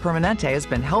Kaiser Permanente has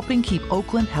been helping keep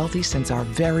Oakland healthy since our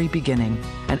very beginning.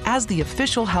 And as the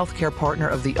official healthcare partner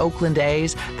of the Oakland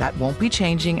A's, that won't be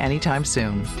changing anytime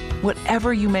soon.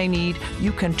 Whatever you may need,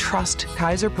 you can trust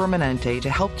Kaiser Permanente to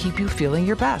help keep you feeling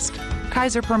your best.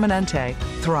 Kaiser Permanente.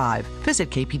 Thrive. Visit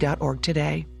kp.org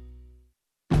today.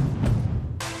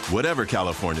 Whatever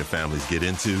California families get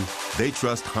into, they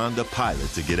trust Honda Pilot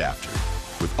to get after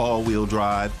it. With all-wheel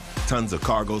drive, tons of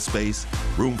cargo space,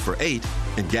 room for 8,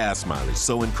 and gas mileage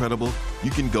so incredible, you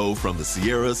can go from the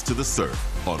Sierras to the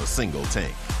surf on a single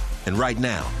tank. And right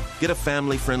now, get a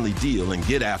family-friendly deal and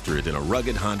get after it in a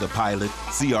rugged Honda Pilot,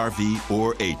 CR-V, or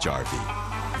HR-V.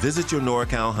 Visit your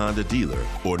NorCal Honda dealer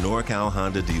or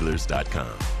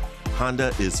NorCalHondaDealers.com.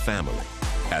 Honda is family.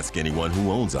 Ask anyone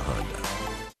who owns a Honda.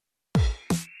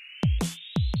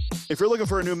 If you're looking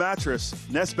for a new mattress,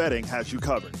 Nest Bedding has you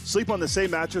covered. Sleep on the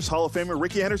same mattress Hall of Famer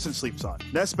Ricky Henderson sleeps on.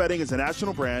 Nest Bedding is a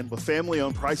national brand with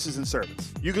family-owned prices and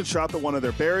service. You can shop at one of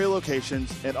their Barrie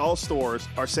locations, and all stores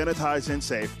are sanitized and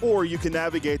safe, or you can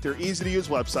navigate their easy-to-use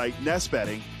website,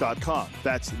 nestbedding.com.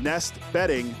 That's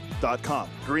nestbedding.com.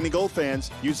 Green and gold fans,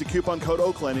 use the coupon code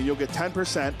Oakland and you'll get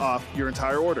 10% off your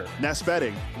entire order. Nest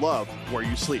Bedding, love where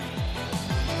you sleep.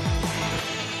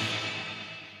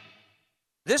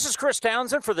 This is Chris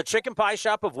Townsend for the Chicken Pie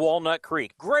Shop of Walnut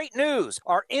Creek. Great news!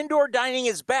 Our indoor dining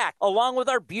is back, along with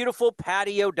our beautiful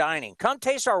patio dining. Come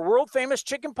taste our world-famous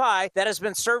chicken pie that has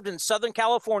been served in Southern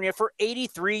California for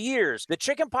 83 years. The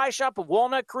Chicken Pie Shop of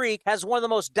Walnut Creek has one of the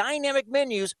most dynamic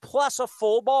menus, plus a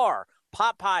full bar.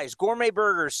 Pot pies, gourmet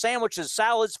burgers, sandwiches,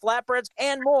 salads, flatbreads,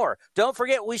 and more. Don't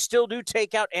forget, we still do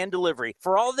takeout and delivery.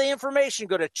 For all the information,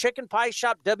 go to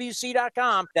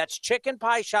chickenpieshopwc.com. That's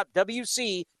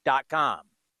chickenpieshopwc.com.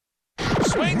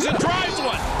 Swings and drives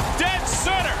one. Dead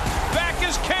center. Back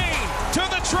is Kane to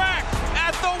the track.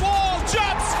 At the wall.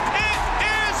 Jumps. It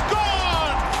is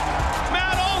gone.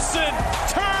 Matt Olson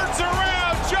turns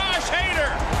around Josh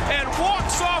Hader and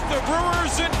walks off the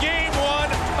Brewers in Game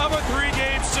 1 of a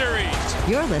 3-game series.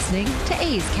 You're listening to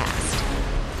A's Cast.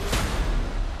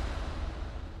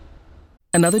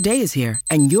 Another day is here,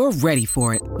 and you're ready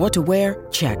for it. What to wear?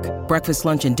 Check. Breakfast,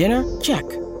 lunch, and dinner? Check.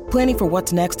 Planning for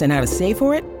what's next and how to save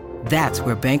for it? That's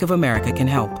where Bank of America can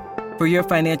help. For your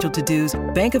financial to-dos,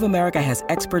 Bank of America has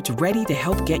experts ready to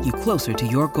help get you closer to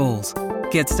your goals.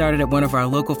 Get started at one of our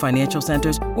local financial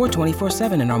centers or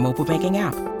 24/7 in our mobile banking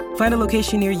app. Find a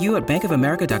location near you at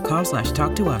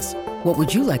bankofamerica.com/talktous. What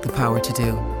would you like the power to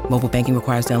do? Mobile banking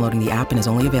requires downloading the app and is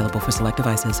only available for select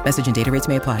devices. Message and data rates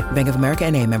may apply. Bank of America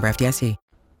N.A., member FDIC.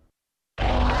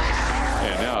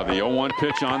 The 0-1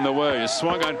 pitch on the way is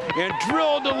swung on and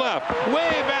drilled to left, way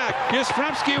back.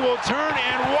 Yastrzemski will turn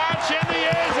and watch, and the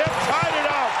A's have tied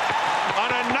it up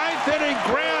on a 9th-inning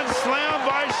grand slam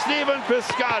by Stephen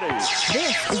Piscotty.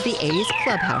 This is the A's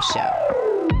Clubhouse Show.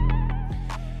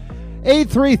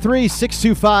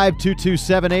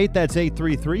 833-625-2278. That's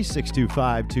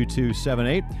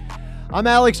 833-625-2278. I'm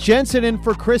Alex Jensen in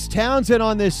for Chris Townsend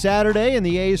on this Saturday, and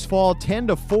the A's fall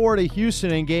 10-4 to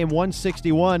Houston in Game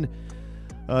 161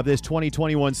 of this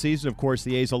 2021 season. Of course,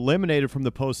 the A's eliminated from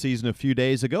the postseason a few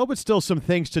days ago, but still some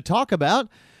things to talk about.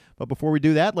 But before we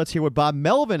do that, let's hear what Bob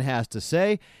Melvin has to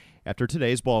say after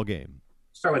today's ball game.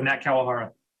 Start with Nat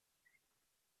Kawahara.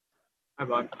 Hi,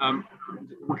 Bob.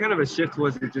 What kind of a shift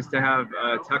was it just to have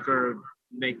Tucker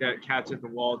make that catch at the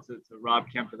wall to rob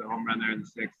Kemp for the home run there in the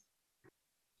 6th?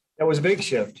 That was a big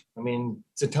shift. I mean,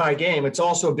 it's a tie game. It's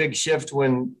also a big shift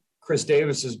when Chris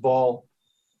Davis's ball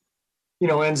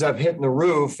ends up hitting the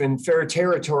roof. In fair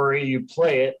territory, you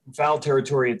play it. In foul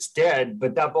territory, it's dead.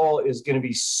 But that ball is going to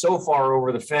be so far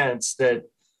over the fence that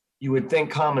you would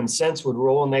think common sense would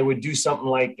rule, and they would do something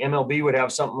like MLB would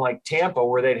have something like Tampa,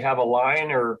 where they'd have a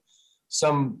line or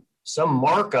some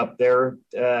mark up there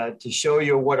to show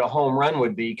you what a home run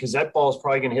would be, because that ball is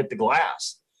probably going to hit the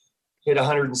glass, hit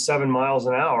 107 miles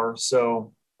an hour.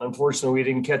 So unfortunately, we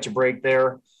didn't catch a break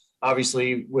there.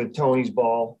 Obviously, with Tony's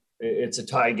ball, it's a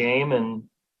tie game, and,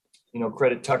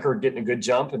 credit Tucker getting a good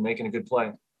jump and making a good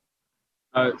play.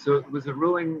 So was the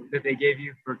ruling that they gave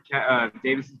you for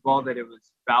Davis's ball that it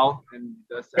was foul and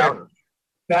thus out?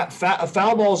 A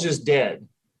foul ball is just dead.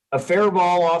 A fair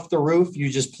ball off the roof, you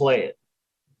just play it.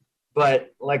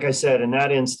 But like I said, in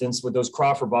that instance, with those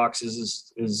Crawford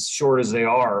boxes as short as they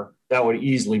are, that would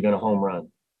easily been a home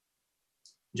run.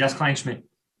 Jess Kleinschmidt.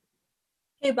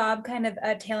 Hey, Bob, kind of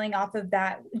tailing off of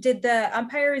that, did the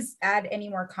umpires add any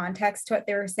more context to what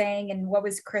they were saying? And what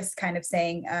was Chris kind of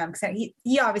saying? Because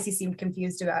he obviously seemed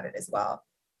confused about it as well.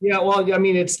 Yeah, well, I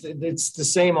mean, it's the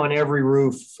same on every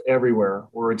roof everywhere,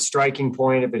 where it's striking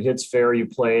point. If it hits fair, you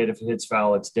play it. If it hits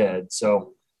foul, it's dead.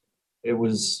 So it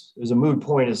was a moot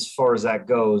point as far as that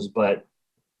goes, but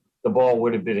the ball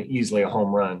would have been easily a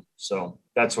home run. So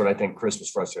that's what I think Chris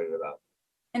was frustrated about.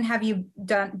 And have you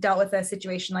dealt with a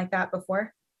situation like that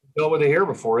before? Dealt with it here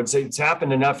before. It's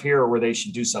happened enough here where they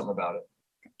should do something about it.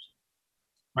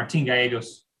 Martin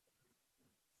Gallegos.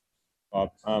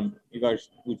 Bob,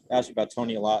 we've asked you about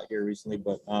Tony a lot here recently,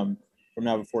 but from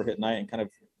now before hit night and kind of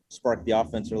spark the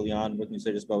offense early on, what can you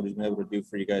say just about what he's been able to do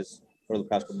for you guys for the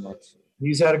past couple months?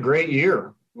 He's had a great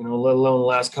year, let alone the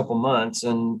last couple months.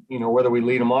 And, whether we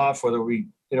lead him off, whether we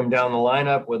get him down the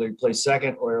lineup, whether he plays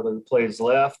second, or whether he plays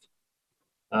left,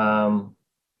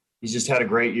 he's just had a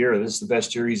great year. This is the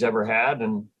best year he's ever had.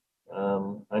 And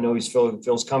I know he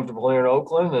feels comfortable here in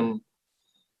Oakland, and,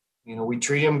 we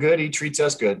treat him good. He treats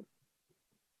us good.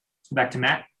 Back to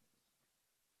Matt.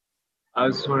 I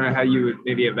was just wondering how you would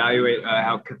maybe evaluate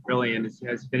how Kaprielian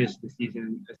has finished the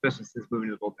season, especially since moving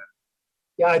to the bullpen.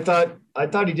 Yeah, I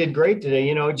thought he did great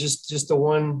today. Just the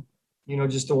one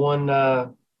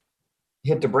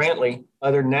hit to Brantley.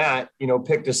 Other than that,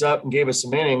 picked us up and gave us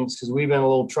some innings because we've been in a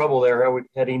little trouble there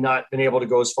had he not been able to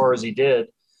go as far as he did.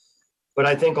 But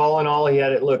I think all in all, he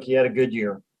had a good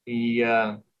year. He,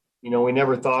 we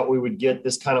never thought we would get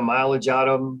this kind of mileage out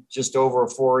of him, just over a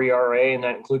 4 ERA, and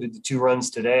that included the 2 runs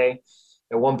today.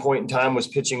 At one point in time was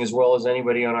pitching as well as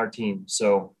anybody on our team.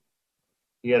 So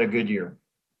he had a good year.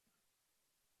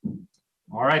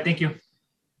 All right. Thank you.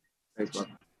 Thanks, Bob.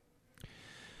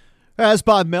 That's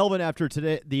Bob Melvin after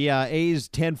today, the A's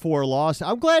 10-4 loss.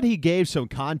 I'm glad he gave some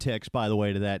context, by the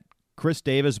way, to that Chris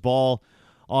Davis ball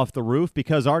off the roof,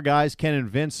 because our guys, Ken and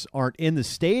Vince, aren't in the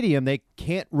stadium. They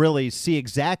can't really see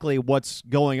exactly what's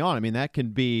going on. I mean, that can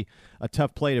be a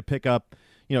tough play to pick up,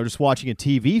 just watching a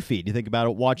TV feed. You think about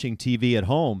it, watching TV at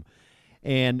home.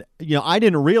 And, I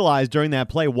didn't realize during that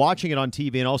play, watching it on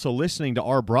TV and also listening to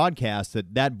our broadcast,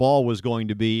 that ball was going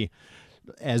to be,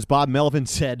 as Bob Melvin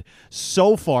said,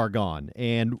 so far gone.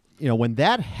 And, when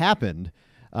that happened,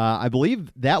 I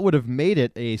believe that would have made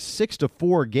it a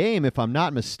 6-4 game, if I'm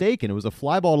not mistaken. It was a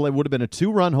fly ball. It would have been a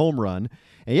 2-run home run.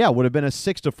 And, it would have been a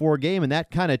 6-4 game, and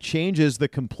that kind of changes the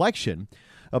complexion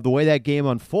of the way that game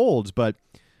unfolds. But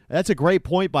that's a great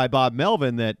point by Bob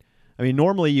Melvin that,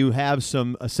 normally you have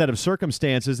a set of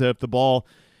circumstances that if the ball,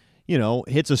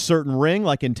 hits a certain ring,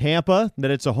 like in Tampa,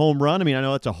 that it's a home run. I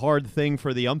know that's a hard thing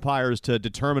for the umpires to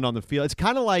determine on the field. It's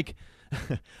kind of like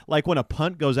when a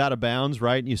punt goes out of bounds,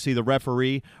 right? And you see the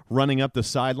referee running up the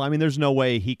sideline. There's no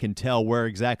way he can tell where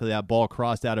exactly that ball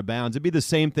crossed out of bounds. It'd be the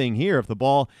same thing here. If the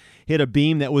ball hit a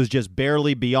beam that was just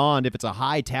barely beyond, if it's a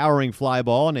high towering fly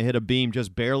ball and it hit a beam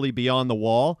just barely beyond the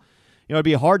wall, it'd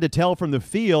be hard to tell from the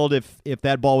field if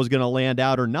that ball was going to land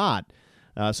out or not.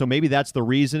 So maybe that's the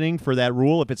reasoning for that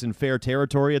rule. If it's in fair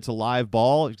territory, it's a live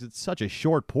ball. It's such a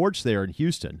short porch there in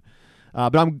Houston.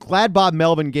 But I'm glad Bob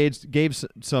Melvin gave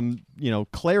some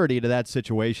clarity to that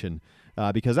situation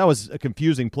because that was a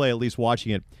confusing play, at least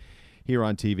watching it here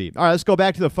on TV. All right, let's go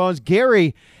back to the phones.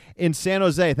 Gary in San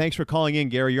Jose. Thanks for calling in,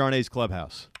 Gary. You're on A's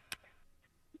Clubhouse.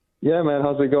 Yeah, man,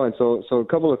 how's it going? So a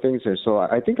couple of things here. So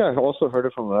I think I also heard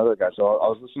it from another guy. So I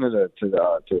was listening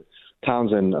to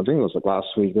Townsend. I think it was last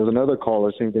week. There was another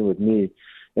caller, same thing with me.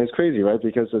 And it's crazy, right?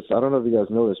 Because I don't know if you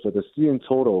guys know this, but the season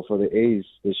total for the A's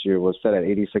this year was set at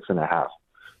 86.5.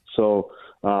 So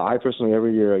I personally,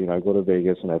 every year, I go to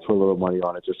Vegas and I put a little money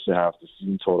on it just to have the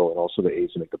season total and also the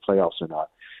A's to make the playoffs or not.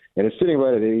 And it's sitting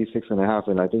right at 86.5.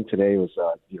 And I think today was,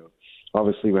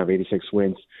 obviously we have 86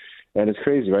 wins. And it's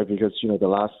crazy, right? Because, the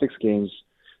last 6 games,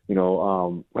 the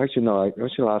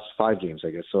last 5 games,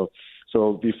 I guess. So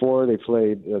before they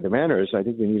played the Mariners, I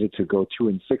think we needed to go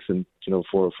 2-6 and,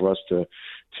 for us to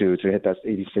hit that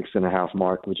 86.5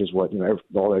 mark, which is what,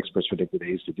 all the experts predicted the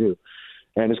A's to do.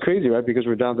 And it's crazy, right? Because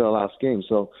we're down to the last game.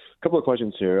 So a couple of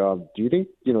questions here. Do you think,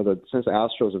 since the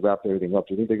Astros have wrapped everything up,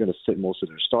 do you think they're going to sit most of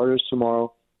their starters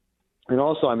tomorrow? And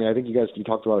also, I think you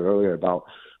talked about it earlier about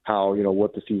how,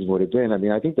 what the season would have been.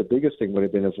 I think the biggest thing would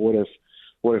have been what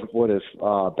if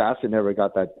Bassett never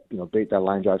got that, that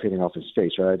line drive hitting off his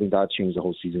face, right? I think that changed the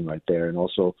whole season right there. And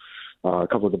also a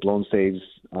couple of the blown saves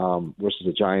versus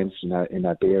the Giants in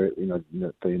that Bay, in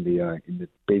the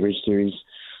Bay Ridge series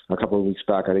a couple of weeks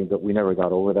back. I think that we never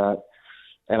got over that.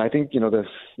 And I think,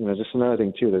 just another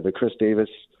thing too, that the Chris Davis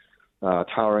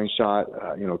towering shot,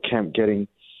 Kemp getting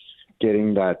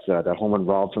that home run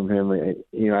robbed from him.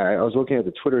 I was looking at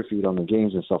the Twitter feed on the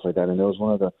games and stuff like that, and there was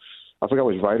one of the, I forgot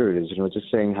which writer it is,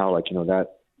 just saying how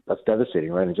that's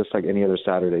devastating, right? And just like any other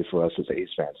Saturday for us as A's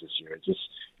fans this year, it just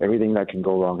everything that can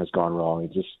go wrong has gone wrong.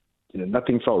 It just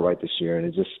nothing felt right this year, and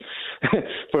it just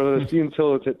for the season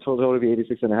total to be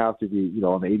 86.5 to be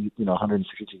on the 80,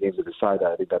 162 games to decide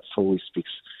that, I think that totally speaks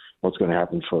what's going to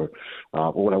happen for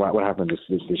what happened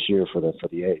this year for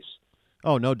the A's.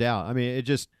 Oh, no doubt.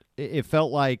 It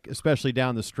felt like, especially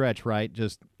down the stretch, right?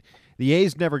 Just the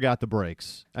A's never got the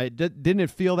breaks. Didn't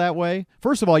it feel that way?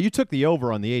 First of all, you took the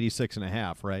over on the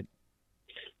 86.5, right?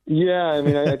 Yeah, I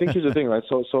mean, I think here's the thing, right?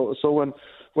 So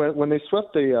when they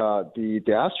swept the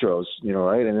Astros,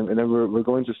 right, and then we're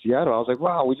going to Seattle, I was like,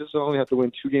 wow, we just only have to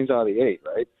win 2 games out of the 8,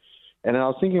 right? And then I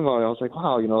was thinking about it, I was like,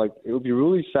 wow, like it would be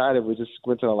really sad if we just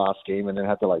went to the last game and then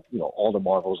had to all the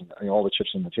marbles and all the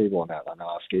chips on the table on that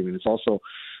last game. And it's also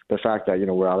the fact that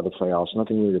we're out of the playoffs,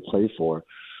 nothing really to play for.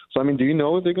 So, I mean, do you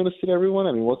know if they're going to sit everyone?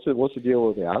 I mean, what's the deal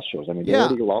with the Astros? I mean, they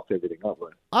already locked everything up,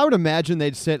 right? I would imagine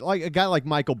they'd sit like a guy like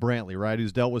Michael Brantley, right,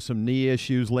 who's dealt with some knee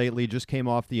issues lately, just came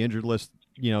off the injured list,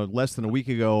 less than a week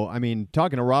ago. I mean,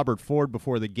 talking to Robert Ford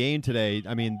before the game today,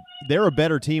 I mean, they're a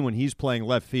better team when he's playing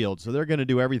left field, so they're going to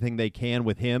do everything they can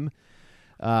with him,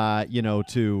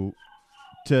 to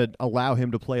allow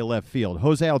him to play left field.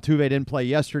 Jose Altuve didn't play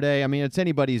yesterday. I mean, it's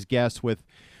anybody's guess with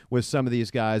some of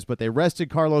these guys, but they rested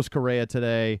Carlos Correa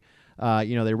today.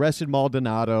 They rested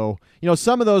Maldonado.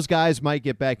 Some of those guys might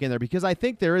get back in there because I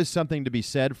think there is something to be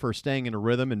said for staying in a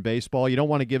rhythm in baseball. You don't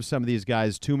want to give some of these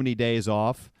guys too many days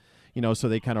off, so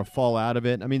they kind of fall out of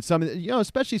it. I mean,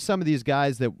 especially some of these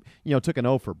guys that, took an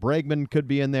O for Bregman could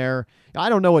be in there. I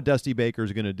don't know what Dusty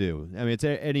Baker's going to do. I mean, it's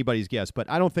anybody's guess, but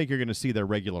I don't think you're going to see their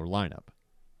regular lineup.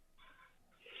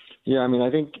 Yeah, I mean, I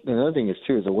think another thing is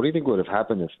too is what do you think would have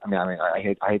happened if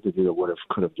I hate to do the would have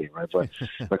could have game, right? But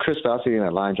Chris Bassett in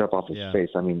that line drop off his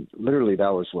face. I mean, literally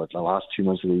that was the last 2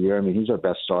 months of the year. I mean, he's our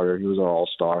best starter. He was our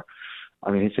all-star. I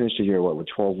mean, he finished the year with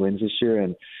 12 wins this year,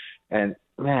 and man,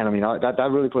 I mean that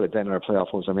really put a dent in our playoff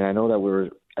hopes. I mean, I know that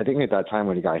I think at that time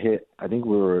when he got hit, I think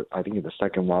in the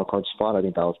second wild card spot. I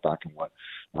think that was back in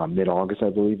mid-August, I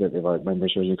believe, if I remember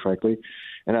correctly.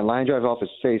 And that line drive off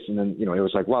his face, and then it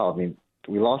was like, wow, I mean.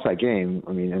 We lost that game.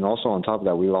 I mean, and also on top of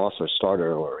that, we lost our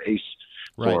starter or ace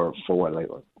for what, like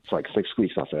 6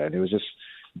 weeks after that. And it was just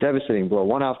devastating blow,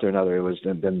 one after another. It was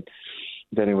then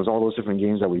it was all those different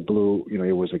games that we blew.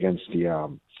 It was against the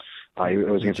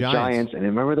Giants. And I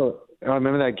remember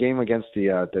that game against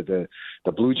the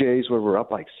Blue Jays where we're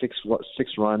up like six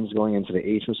runs going into the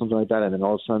 8th or something like that, and then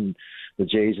all of a sudden the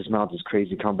Jays just mounted this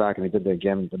crazy comeback and they did that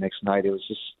again the next night. It was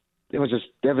just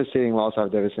devastating loss after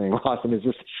devastating loss, and it's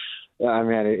just. I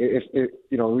mean,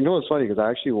 what's funny because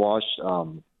I actually watched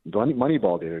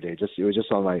Moneyball the other day. It was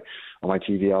just on my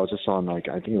TV. I was just on I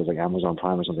think it was like Amazon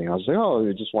Prime or something. I was like,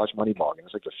 oh, just watch Moneyball. And it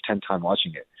was like the 10th time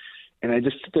watching it, and I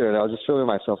just sit there and I was just feeling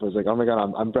myself. I was like, oh my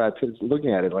god, I'm Brad Pitt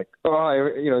looking at it like,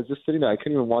 just sitting there. I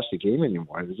couldn't even watch the game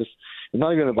anymore. It's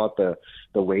not even about the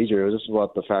wager. It was just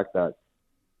about the fact that.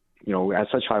 At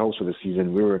such high hopes for the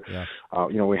season, we were,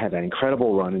 we had that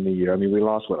incredible run in the year. I mean, we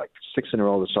lost 6 in a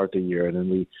row to start the year, and then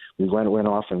we went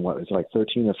off and it's like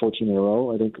 13 or 14 in a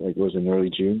row. I think it was in early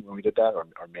June when we did that, or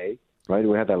May, right?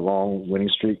 We had that long winning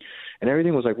streak, and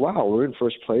everything was like, wow, we're in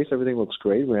first place. Everything looks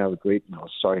great. We have a great,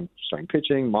 starting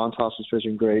pitching. Montas was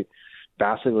pitching great.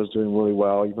 Bassett was doing really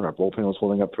well. Even our bullpen was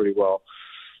holding up pretty well.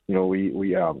 Then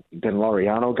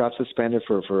Laureano got suspended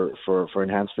for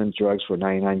enhancement drugs for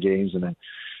 99 games, and then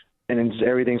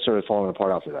everything started falling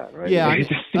apart after that, right? Yeah,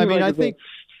 I mean, I think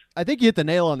you hit the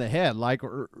nail on the head. Like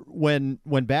when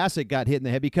Bassett got hit in the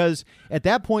head, because at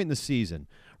that point in the season,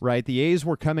 right, the A's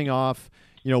were coming off,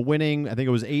 winning. I think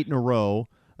it was 7 in a row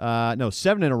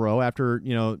after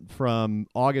from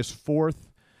August 4th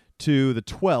to the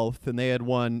 12th, and they had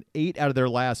won 8 out of their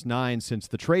last 9 since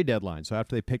the trade deadline. So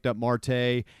after they picked up Marte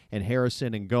and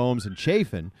Harrison and Gomes and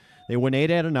Chafin, they won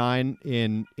 8 out of 9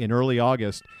 in early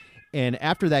August. And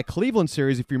after that Cleveland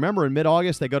series, if you remember, in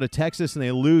mid-August, they go to Texas and they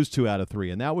lose 2 out of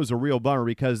 3. And that was a real bummer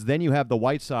because then you have the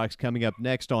White Sox coming up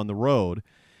next on the road.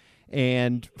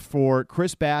 And for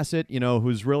Chris Bassett,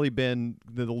 who's really been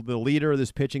the leader of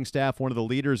this pitching staff, one of the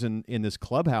leaders in this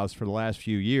clubhouse for the last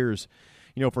few years,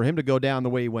 for him to go down the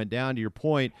way he went down, to your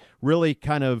point, really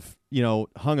kind of,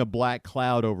 hung a black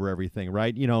cloud over everything,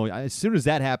 right? As soon as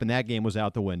that happened, that game was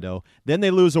out the window. Then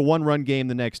they lose a 1-run game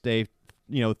the next day,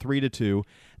 3-2.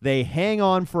 They hang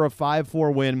on for a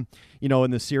 5-4 win,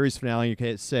 in the series finale. You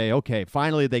can say, okay,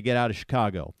 finally they get out of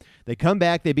Chicago. They come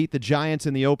back, they beat the Giants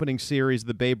in the opening series,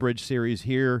 the Bay Bridge series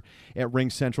here at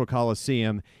RingCentral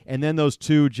Coliseum, and then those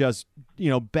 2 just,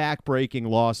 back-breaking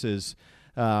losses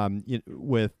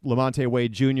with Lamonte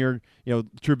Wade Jr.,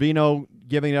 Trevino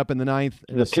giving it up in the 9th,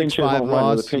 in a 6-5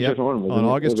 loss on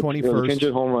August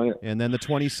 21st, and then the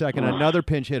 22nd, another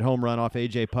pinch hit home run off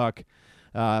A.J. Puck.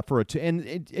 And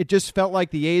it just felt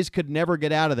like the A's could never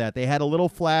get out of that. They had a little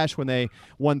flash when they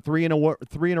won 3 in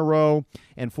a row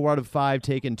and 4 out of 5,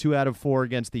 taken 2 out of 4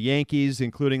 against the Yankees,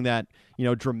 including that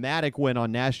dramatic win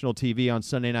on national TV on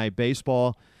Sunday Night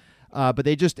Baseball. But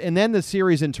and then the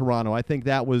series in Toronto. I think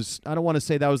that was, I don't want to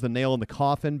say that was the nail in the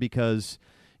coffin because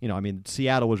I mean,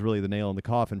 Seattle was really the nail in the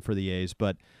coffin for the A's,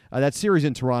 but that series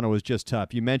in Toronto was just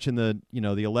tough. You mentioned the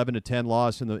 11-10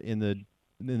 loss in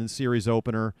the series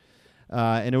opener.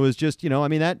 And it was just,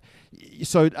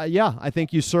 I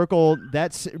think you circle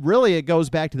that's really, it goes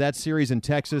back to that series in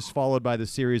Texas, followed by the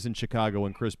series in Chicago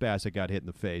when Chris Bassitt got hit in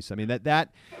the face. I mean,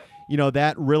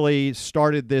 that really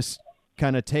started this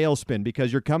kind of tailspin,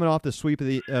 because you're coming off the sweep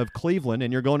of Cleveland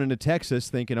and you're going into Texas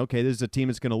thinking, okay, this is a team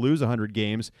that's going to lose 100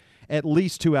 games, at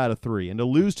least 2 out of 3. And to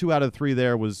lose 2 out of 3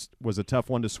 there was a tough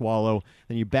one to swallow.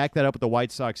 Then you back that up with the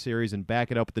White Sox series and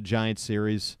back it up with the Giants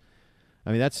series.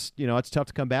 I mean, that's, it's tough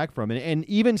to come back from. And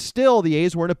even still, the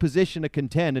A's were in a position to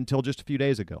contend until just a few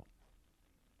days ago.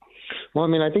 Well, I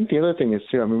mean, I think the other thing is,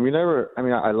 too, I mean,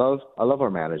 I love our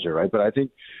manager, right? But I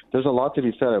think there's a lot to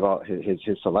be said about his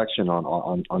selection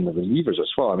on the relievers as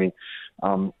well. I mean,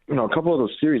 a couple of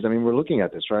those series, I mean, we're looking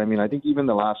at this, right? I mean, I think even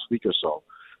the last week or so,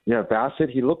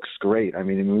 Bassitt, he looks great. I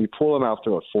mean, we pull him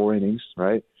after 4 innings,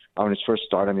 right? On his first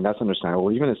start, I mean, that's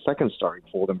understandable. Even his second start,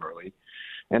 we pulled him early.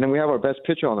 And then we have our best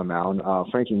pitcher on the mound,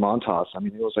 Frankie Montas. I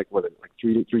mean, it was like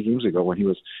 3 games ago when he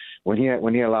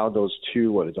allowed those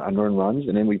 2 unearned runs,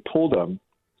 and then we pulled him.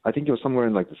 I think it was somewhere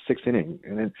in like the 6th inning,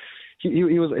 and then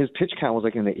he was, his pitch count was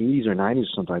like in the 80s or 90s or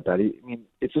something like that. I mean,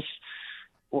 it's just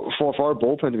for our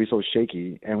bullpen to be so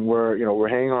shaky, and we're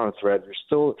hanging on a thread. We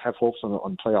still have hopes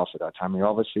on playoffs at that time. I mean,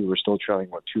 obviously we're still trailing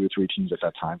 2 or 3 teams at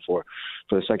that time for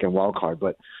the second wild card,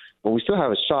 but we still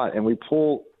have a shot, and we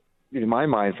pull. In my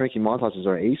mind, Frankie Montas is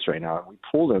our ace right now. We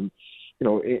pulled him,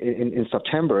 in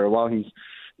September while he's,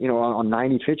 on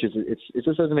 90 pitches. It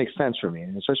just doesn't make sense for me,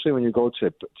 and especially when you go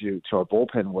to our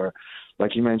bullpen where,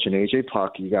 like you mentioned, AJ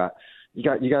Puck, you got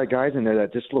guys in there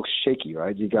that just look shaky,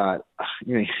 right? You got,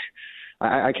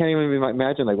 I can't even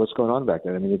imagine like what's going on back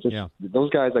there. I mean, it's just those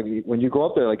guys, like when you go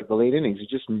up there like the late innings, you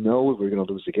just know we're going to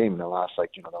lose the game in the last the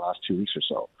last 2 weeks or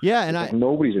so. Yeah, and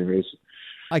nobody's in race.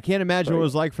 I can't imagine what it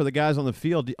was like for the guys on the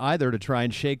field either to try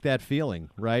and shake that feeling,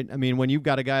 right? I mean, when you've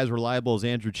got a guy as reliable as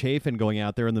Andrew Chafin going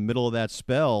out there in the middle of that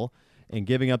spell and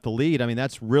giving up the lead, I mean,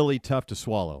 that's really tough to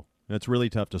swallow. That's really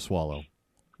tough to swallow.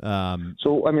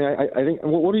 So, I mean, I think,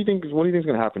 what do you think is going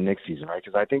to happen next season, right?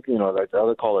 Because I think, like the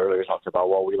other caller earlier talked about,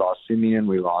 well, we lost Simeon,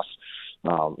 we lost,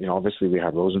 obviously we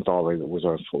had Rosenthal was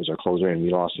our closer, and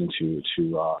we lost him to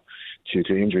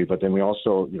injury, but then we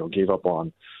also, gave up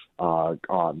on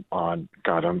God,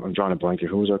 I'm drawing a blank here.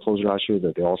 Who was our closer last year?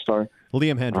 The All-Star?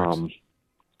 Liam Hendricks.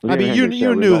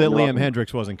 You knew that Liam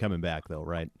Hendricks wasn't coming back, though,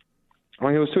 right?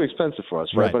 Well, he was too expensive for us,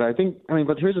 right? But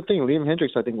but here's the thing: Liam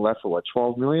Hendricks, I think, left for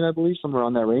 $12 million, I believe, somewhere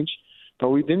on that range. But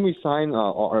we sign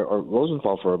our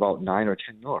Rosenthal for about $9 or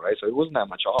 $10 million, right? So it wasn't that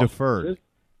much off. Deferred,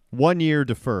 1 year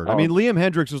deferred. I mean, Liam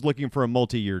Hendricks was looking for a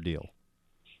multi-year deal.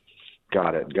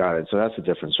 Got it. So that's the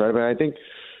difference, right? But I think,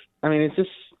 it's just.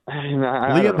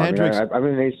 Liam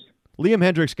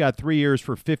Hendricks got 3 years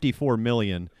for $54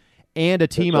 million and a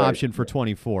team option for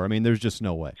 $24. I mean, there's just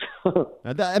no way.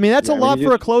 That's a lot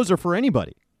for a closer for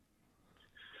anybody.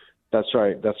 That's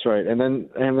right. And then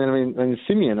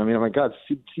Simeon. I mean, oh my God,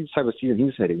 see the type of season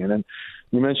he's hitting. And then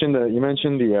you mentioned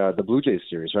the Blue Jays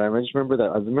series, right? I just remember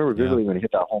that. I remember vividly when he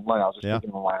hit that home run. I was just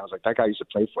thinking in my mind, I was like, that guy used to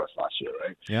play for us last year,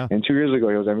 right? Yeah. And 2 years ago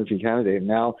he was MVP candidate, and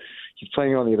now he's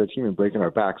playing on the other team and breaking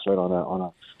our backs, right? On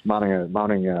a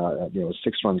mounting a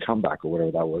 6-run comeback or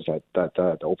whatever that was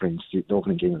the opening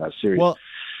game of that series. Well,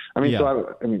 what do you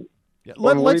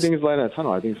think is lighting that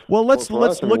tunnel? I think. Well, let's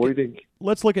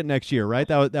look at next year, right?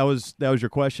 That was your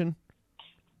question.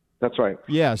 That's right.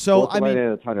 Yeah. So what do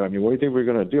you think we're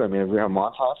going to do? I mean, we have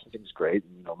Montas. I think it's great.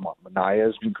 Manaea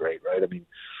has been great, right? I mean,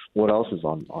 what else is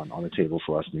on the table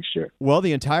for us next year? Well,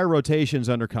 the entire rotation's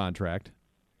under contract,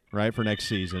 right, for next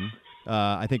season.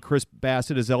 I think Chris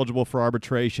Bassitt is eligible for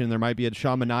arbitration. There might be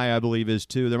Sean Manaea, I believe, is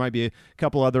too. There might be a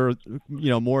couple other,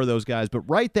 more of those guys. But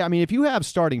right there, I mean, if you have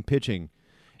starting pitching,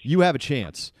 you have a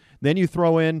chance. Then you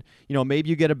throw in,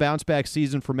 maybe you get a bounce-back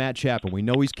season for Matt Chapman. We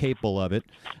know he's capable of it.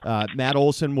 Matt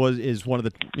Olson is one of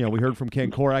the, we heard from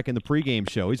Ken Korak in the pregame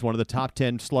show. He's one of the top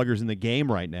 10 sluggers in the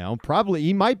game right now. Probably,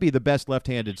 he might be the best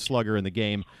left-handed slugger in the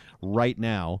game right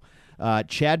now.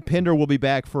 Chad Pinder will be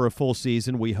back for a full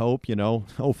season, we hope,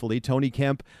 hopefully. Tony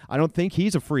Kemp, I don't think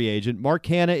he's a free agent. Mark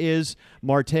Hanna is,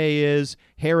 Marte is,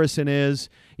 Harrison is.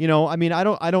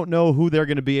 I don't know who they're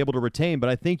going to be able to retain,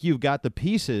 but I think you've got the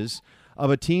pieces of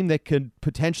a team that could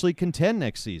potentially contend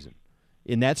next season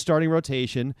in that starting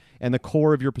rotation and the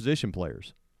core of your position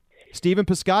players. Stephen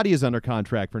Piscotty is under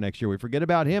contract for next year. We forget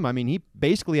about him. I mean, he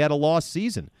basically had a lost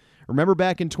season. Remember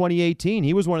back in 2018,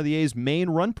 he was one of the A's main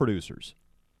run producers.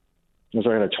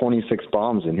 had 26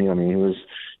 bombs in him. I mean, he was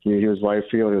right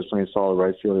field. He was playing solid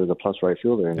right field. He was a plus right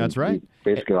fielder. And That's right.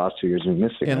 Basically, the last 2 years, he's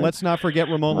missing. And let's not forget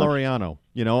Ramon Laureano.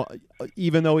 You know,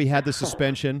 even though he had the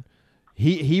suspension,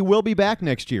 he will be back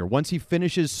next year. Once he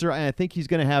finishes, I think he's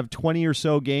going to have 20 or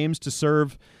so games to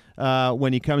serve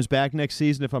when he comes back next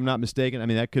season, if I'm not mistaken. I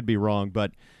mean, that could be wrong,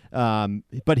 but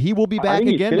he will be back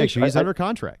again next year. He's under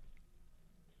contract.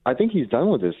 I think he's done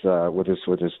with this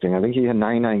thing. I think he had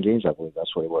 99 games. I believe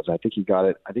that's what it was. I think he got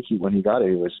it. I think when he got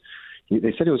it,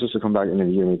 they said he was supposed to come back in the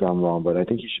year. Maybe I'm wrong, but I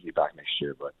think he should be back next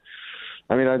year. But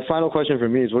I mean, the final question for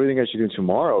me is, what do you think I should do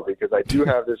tomorrow? Because I do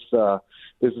have this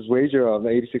wager of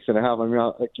 86.5. I mean,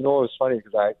 you know, it was funny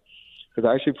because I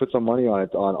actually put some money on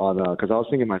it because I was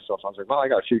thinking to myself, I was like, well, I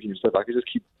got a few games left. I could just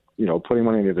keep, you know, putting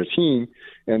money into their team,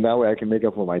 and that way I can make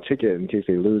up for my ticket in case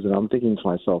they lose. And I'm thinking to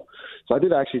myself, so I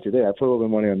did actually today. I put a little bit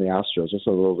of money on the Astros, just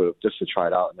a little bit, just to try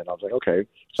it out. And then I was like, okay.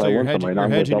 So I you're won some money. you're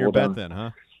hedging your bet then,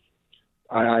 huh?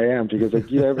 I am, because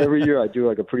every year I do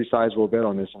like a pretty sizable bet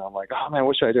on this, and I'm like, oh man,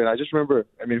 what should I do? And I just remember,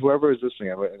 I mean, whoever is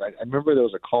listening, I remember there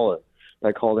was a caller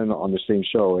that called in on the same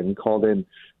show, and he called in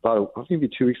about maybe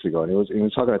 2 weeks ago, and he was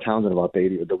talking to Townsend about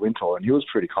the win total, and he was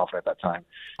pretty confident at that time.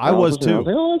 I was too. I was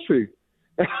like, oh, that's pretty.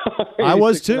 I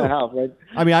was too. Right?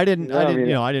 I mean, I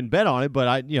didn't bet on it,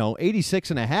 but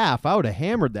 86.5, I would have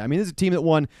hammered that. I mean, this is a team that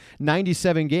won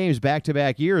 97 games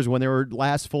back-to-back years when they were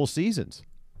last full seasons.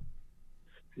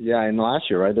 Yeah, and last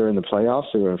year, right? They were in the playoffs.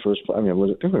 They were in first. I mean,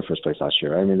 they were in first place last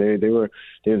year. Right? I mean, they were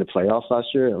in the playoffs last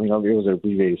year. I mean, it was a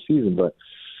abbreviated season, but.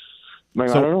 Man,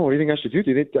 I don't know. What do you think I should do?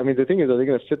 The thing is, are they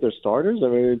going to sit their starters? I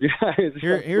mean,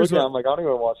 here's what I'm like. I don't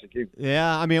even watch the game.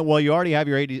 Yeah, I mean, well, you already have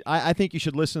your 80. I think you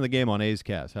should listen to the game on A's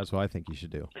Cast. That's what I think you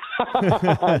should do.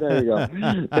 There you go.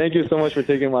 Thank you so much for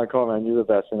taking my call, man. You're the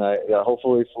best, and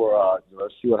hopefully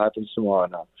let's see what happens tomorrow.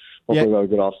 Now, hopefully we'll have a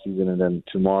good off season, and then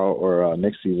tomorrow or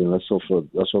next season, let's hope for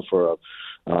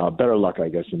better luck, I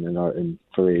guess, for the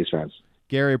A's fans.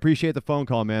 Gary, appreciate the phone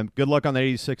call, man. Good luck on the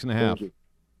 86.5. Thank you.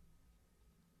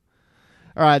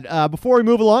 All right, before we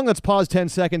move along, let's pause 10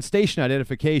 seconds. Station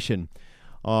identification.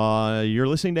 You're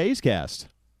listening to A's Cast.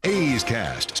 A's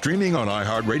Cast, streaming on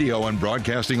iHeartRadio and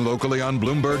broadcasting locally on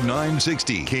Bloomberg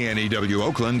 960, KNEW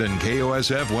Oakland, and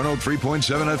KOSF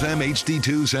 103.7 FM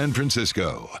HD2 San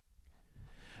Francisco.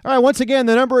 All right, once again,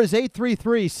 the number is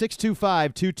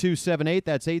 833-625-2278.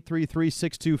 That's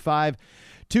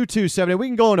 833-625-2278. We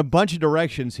can go in a bunch of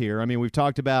directions here. I mean, we've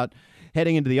talked about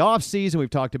heading into the offseason. We've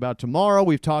talked about tomorrow.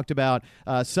 We've talked about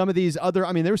some of these other,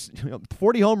 I mean, there's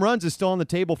 40 home runs is still on the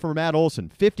table for Matt Olson.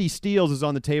 50 steals is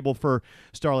on the table for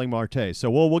Starling Marte. So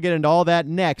we'll get into all that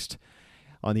next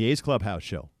on the A's Clubhouse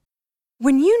Show.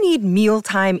 When you need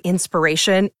mealtime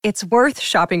inspiration, it's worth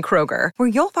shopping Kroger, where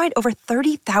you'll find over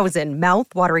 30,000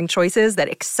 mouth-watering choices that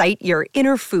excite your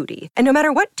inner foodie. And no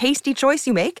matter what tasty choice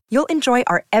you make, you'll enjoy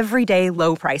our everyday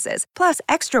low prices, plus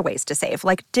extra ways to save,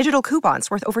 like digital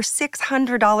coupons worth over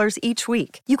 $600 each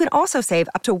week. You can also save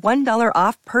up to $1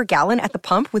 off per gallon at the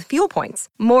pump with fuel points.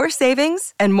 More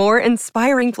savings and more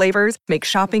inspiring flavors make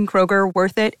shopping Kroger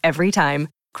worth it every time.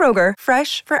 Kroger,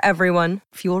 fresh for everyone.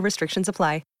 Fuel restrictions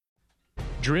apply.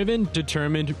 Driven,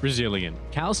 determined, resilient.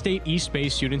 Cal State East Bay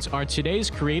students are today's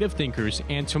creative thinkers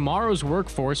and tomorrow's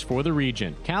workforce for the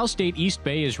region. Cal State East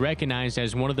Bay is recognized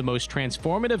as one of the most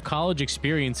transformative college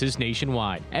experiences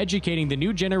nationwide, educating the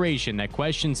new generation that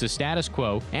questions the status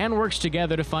quo and works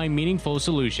together to find meaningful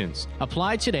solutions.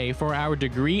 Apply today for our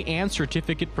degree and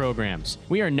certificate programs.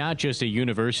 We are not just a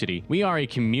university, we are a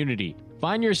community.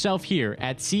 Find yourself here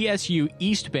at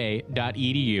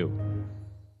csueastbay.edu.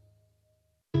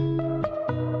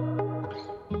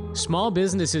 Small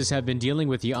businesses have been dealing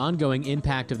with the ongoing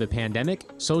impact of the pandemic,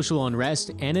 social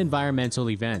unrest, and environmental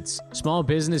events. Small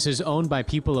businesses owned by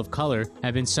people of color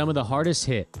have been some of the hardest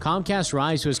hit. Comcast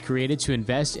Rise was created to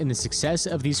invest in the success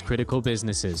of these critical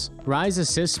businesses. Rise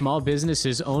assists small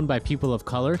businesses owned by people of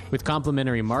color with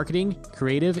complimentary marketing,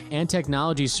 creative, and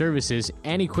technology services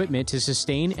and equipment to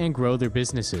sustain and grow their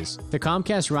businesses. The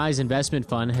Comcast Rise Investment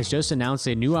Fund has just announced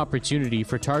a new opportunity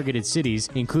for targeted cities,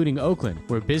 including Oakland,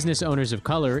 where business owners of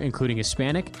color, including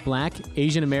Hispanic, Black,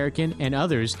 Asian American, and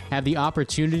others, have the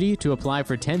opportunity to apply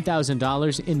for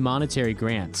 $10,000 in monetary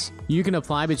grants. You can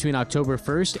apply between October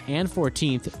 1st and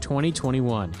 14th,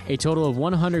 2021. A total of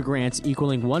 100 grants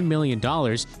equaling $1 million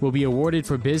will be awarded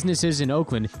for businesses in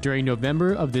Oakland during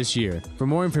November of this year. For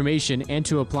more information and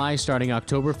to apply starting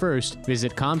October 1st,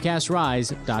 visit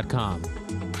ComcastRise.com.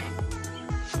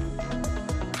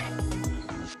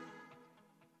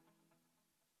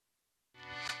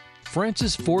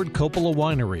 Francis Ford Coppola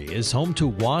Winery is home to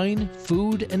wine,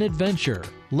 food, and adventure.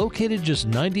 Located just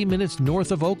 90 minutes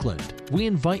north of Oakland, we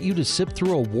invite you to sip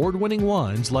through award-winning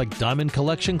wines like Diamond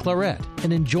Collection Claret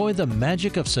and enjoy the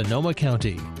magic of Sonoma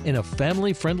County in a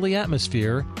family-friendly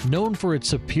atmosphere known for its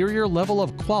superior level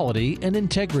of quality and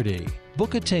integrity.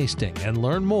 Book a tasting and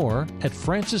learn more at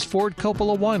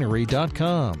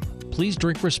francisfordcoppolawinery.com. Please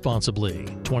drink responsibly.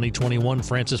 2021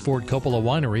 Francis Ford Coppola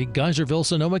Winery, Geyserville,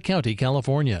 Sonoma County,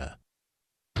 California.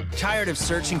 Tired of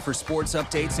searching for sports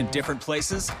updates in different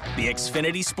places? The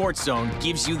Xfinity Sports Zone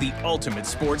gives you the ultimate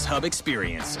sports hub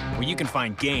experience, where you can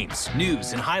find games,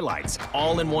 news, and highlights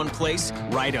all in one place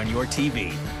right on your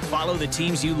TV. Follow the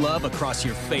teams you love across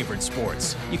your favorite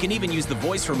sports. You can even use the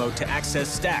voice remote to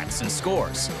access stats and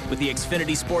scores. With the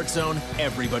Xfinity Sports Zone,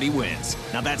 everybody wins.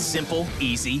 Now that's simple,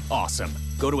 easy, awesome.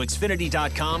 Go to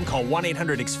Xfinity.com, call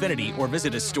 1-800-XFINITY, or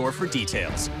visit a store for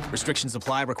details. Restrictions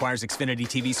apply. Requires Xfinity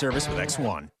TV service with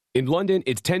X1. In London,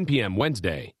 it's 10 p.m.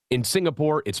 Wednesday. In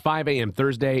Singapore, it's 5 a.m.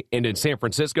 Thursday. And in San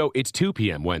Francisco, it's 2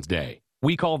 p.m. Wednesday.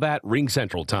 We call that Ring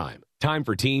Central Time. Time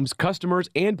for teams, customers,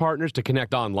 and partners to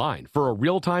connect online for a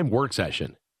real-time work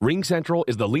session. Ring Central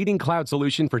is the leading cloud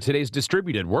solution for today's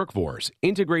distributed workforce,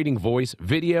 integrating voice,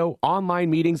 video, online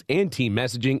meetings, and team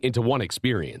messaging into one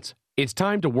experience. It's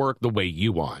time to work the way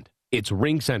you want. It's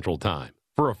Ring Central time.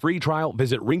 For a free trial,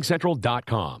 visit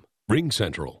ringcentral.com. Ring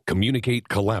Central. Communicate,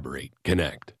 collaborate,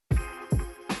 connect.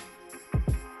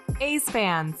 A's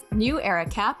fans, New Era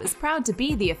Cap is proud to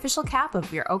be the official cap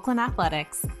of your Oakland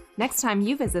Athletics. Next time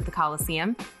you visit the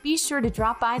Coliseum, be sure to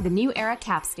drop by the New Era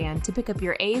Cap stand to pick up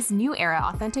your A's New Era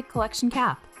Authentic Collection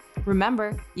cap.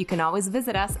 Remember, you can always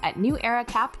visit us at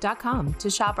neweracap.com to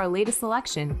shop our latest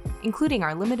selection, including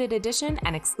our limited edition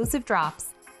and exclusive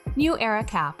drops. New Era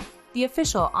Cap, the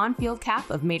official on-field cap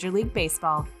of Major League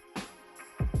Baseball.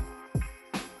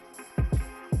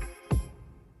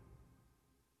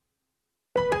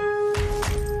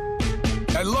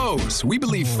 At Lowe's, we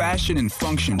believe fashion and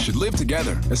function should live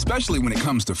together, especially when it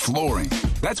comes to flooring.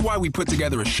 That's why we put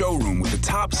together a showroom with the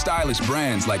top stylish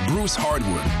brands like Bruce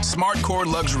Hardwood, SmartCore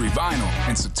Luxury Vinyl,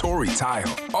 and Satori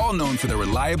Tile, all known for their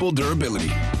reliable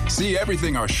durability. See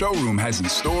everything our showroom has in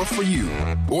store for you.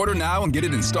 Order now and get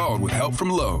it installed with help from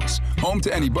Lowe's. Home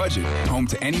to any budget, home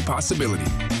to any possibility.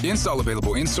 Install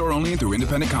available in-store only and through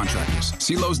independent contractors.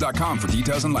 See Lowe's.com for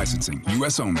details and licensing.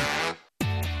 U.S. only.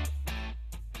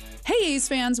 Hey A's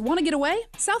fans, want to get away?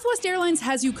 Southwest Airlines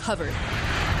has you covered.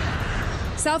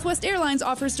 Southwest Airlines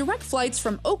offers direct flights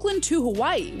from Oakland to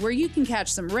Hawaii, where you can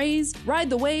catch some rays, ride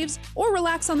the waves, or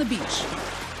relax on the beach.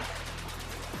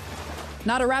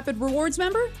 Not a Rapid Rewards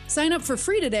member? Sign up for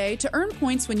free today to earn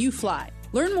points when you fly.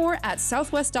 Learn more at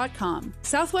southwest.com.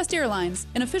 Southwest Airlines,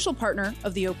 an official partner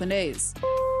of the Oakland A's.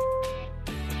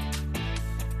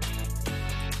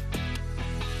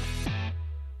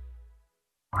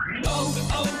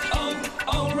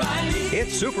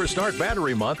 It's Superstart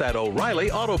Battery Month at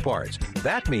O'Reilly Auto Parts.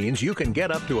 That means you can get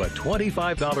up to a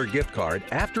 $25 gift card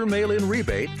after mail-in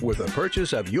rebate with the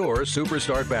purchase of your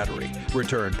Superstart battery.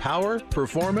 Return power,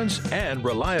 performance, and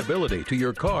reliability to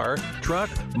your car, truck,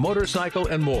 motorcycle,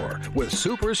 and more with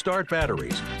Superstart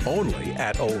batteries. Only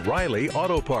at O'Reilly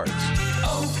Auto Parts.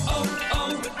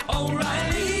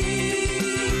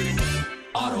 O'Reilly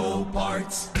Auto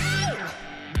Parts.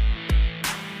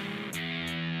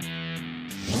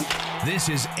 This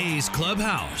is A's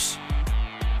Clubhouse.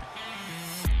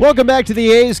 Welcome back to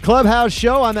the A's Clubhouse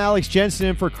Show. I'm Alex Jensen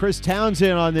in for Chris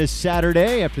Townsend on this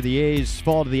Saturday after the A's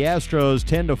fall to the Astros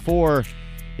 10-4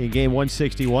 in Game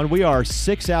 161. We are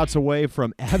 6 outs away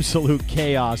from absolute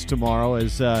chaos tomorrow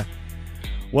as, the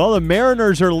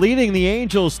Mariners are leading the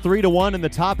Angels 3-1 in the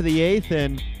top of the 8th,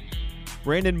 and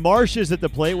Brandon Marsh is at the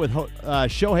plate with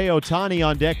Shohei Ohtani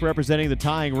on deck representing the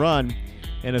tying run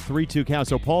and a 3-2 count.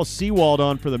 So Paul Sewald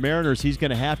on for the Mariners. He's going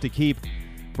to have to keep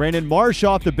Brandon Marsh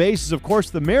off the bases. Of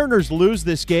course, the Mariners lose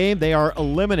this game, they are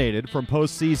eliminated from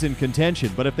postseason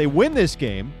contention. But if they win this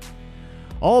game,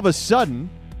 all of a sudden,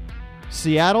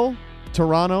 Seattle,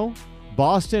 Toronto,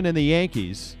 Boston, and the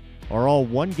Yankees are all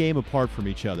one game apart from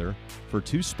each other for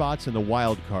 2 spots in the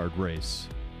wild card race.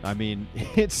 I mean,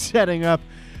 it's setting up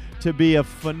to be a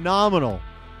phenomenal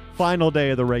final day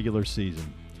of the regular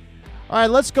season. All right,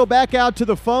 let's go back out to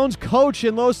the phones. Coach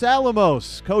in Los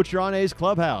Alamos. Coach, you're on A's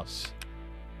Clubhouse.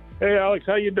 Hey, Alex,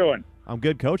 how you doing? I'm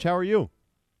good, Coach. How are you?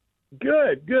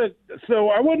 Good. So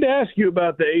I wanted to ask you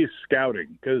about the A's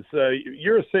scouting because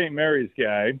you're a St. Mary's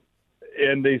guy,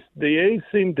 and the A's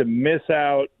seem to miss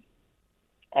out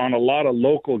on a lot of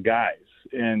local guys.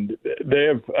 And they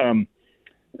have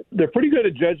they're pretty good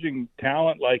at judging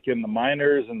talent, like in the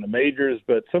minors and the majors,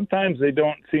 but sometimes they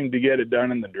don't seem to get it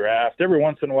done in the draft. Every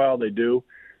once in a while they do.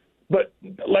 But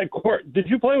like, did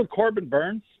you play with Corbin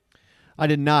Burns? I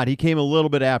did not. He came a little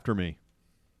bit after me.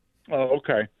 Oh,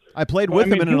 okay. I played with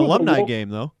him in an alumni game,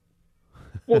 though.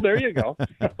 Well, there you go.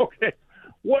 Okay.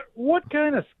 What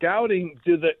kind of scouting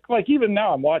do like even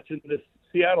now I'm watching this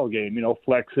Seattle game,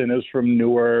 Flexen is from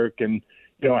Newark and,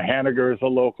 Haniger is a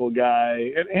local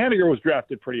guy. And Haniger was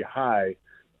drafted pretty high.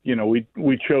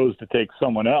 We chose to take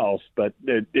someone else, but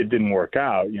it didn't work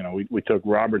out. We took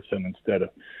Robertson instead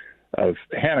of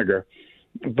Haniger.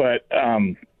 But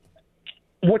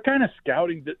what kind of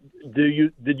scouting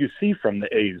did you see from the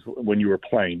A's when you were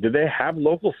playing? Did they have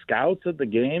local scouts at the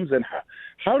games? And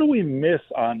how do we miss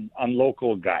on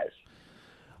local guys?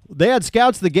 They had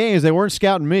scouts at the games. They weren't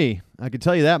scouting me. I can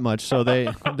tell you that much. So they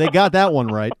got that one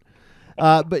right.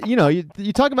 But,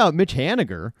 you talk about Mitch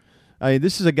Haniger. I mean,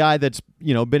 this is a guy that's,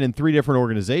 been in 3 different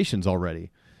organizations already.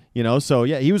 So,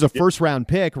 yeah, he was a first-round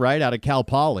pick, right, out of Cal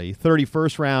Poly,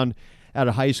 31st round out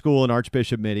of high school in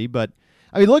Archbishop Mitty. But,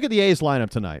 I mean, look at the A's lineup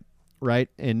tonight, right,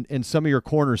 and some of your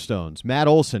cornerstones. Matt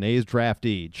Olson, A's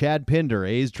draftee. Chad Pinder,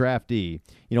 A's draftee.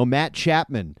 Matt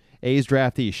Chapman, A's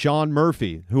draftee. Sean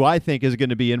Murphy, who I think is going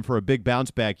to be in for a big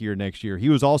bounce-back year next year. He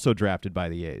was also drafted by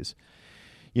the A's.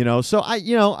 So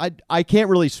I can't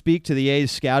really speak to the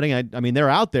A's scouting. I mean, they're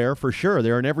out there for sure.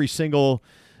 They're in every single,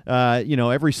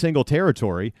 every single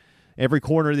territory, every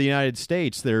corner of the United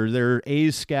States. They're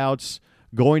A's scouts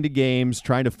going to games,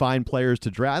 trying to find players to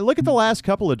draft. Look at the last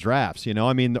couple of drafts.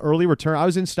 The early return. I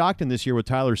was in Stockton this year with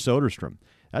Tyler Soderstrom.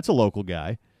 That's a local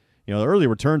guy. The early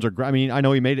returns are. I mean, I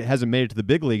know hasn't made it to the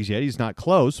big leagues yet. He's not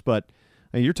close, but.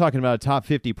 You're talking about a top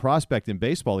 50 prospect in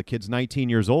baseball. The kid's 19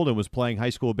 years old and was playing high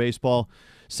school baseball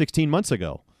 16 months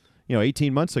ago,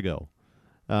 18 months ago.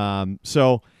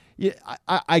 So yeah,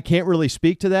 I can't really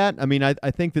speak to that. I mean, I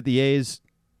think that the A's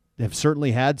have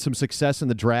certainly had some success in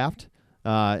the draft.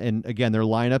 And again, their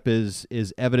lineup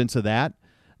is evidence of that.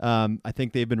 I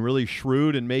think they've been really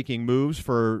shrewd in making moves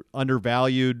for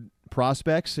undervalued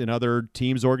prospects in other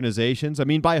teams' organizations. I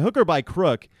mean, by hook or by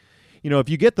crook, if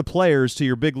you get the players to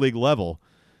your big league level,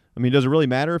 I mean, does it really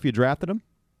matter if you drafted them?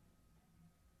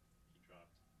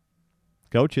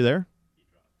 Coach, you there?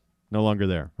 No longer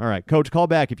there. All right, Coach, call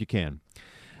back if you can.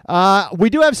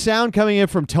 We do have sound coming in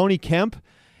from Tony Kemp,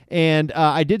 and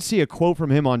I did see a quote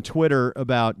from him on Twitter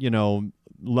about,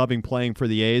 loving playing for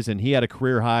the A's, and he had a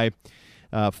career high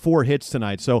 4 hits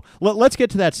tonight. So let's get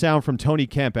to that sound from Tony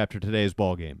Kemp after today's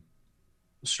ball game.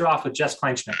 We'll start off with Jess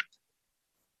Kleinschmidt.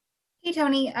 Hey,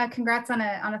 Tony, congrats on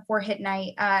a 4-hit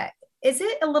night. Is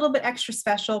it a little bit extra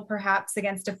special, perhaps,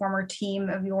 against a former team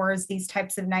of yours, these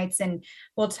types of nights? And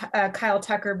will Kyle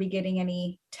Tucker be getting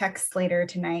any texts later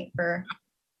tonight for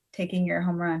taking your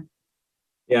home run?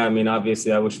 Yeah, I mean,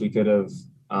 obviously, I wish we could have,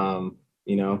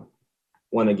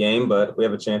 won a game, but we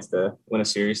have a chance to win a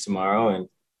series tomorrow. And,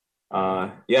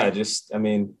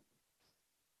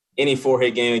 any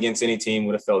 4-hit game against any team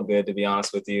would have felt good, to be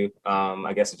honest with you.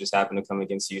 I guess it just happened to come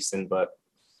against Houston, but,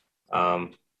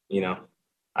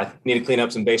 I need to clean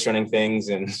up some base running things,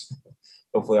 and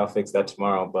hopefully I'll fix that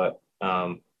tomorrow. But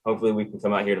hopefully we can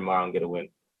come out here tomorrow and get a win.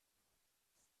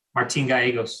 Martin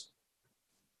Gallegos.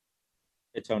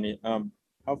 Hey, Tony.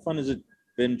 How fun has it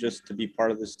been just to be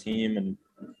part of this team and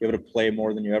be able to play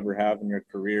more than you ever have in your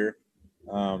career?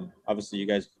 Obviously, you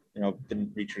guys,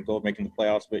 didn't reach your goal of making the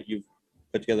playoffs, but you've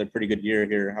put together a pretty good year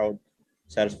here. How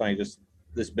satisfying has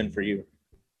this been for you?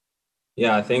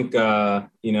 Yeah, I think, a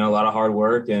lot of hard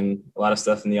work and a lot of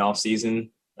stuff in the off season.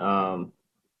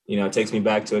 It takes me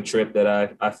back to a trip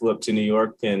that I flew up to New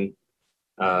York and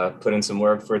put in some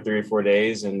work for 3 or 4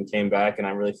 days and came back. And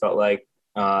I really felt like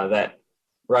that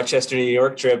Rochester, New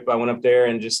York trip, I went up there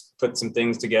and just put some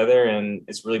things together, and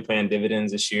it's really paying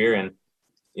dividends this year. And,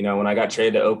 when I got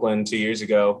traded to Oakland 2 years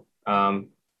ago,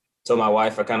 told my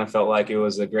wife I kind of felt like it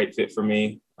was a great fit for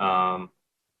me.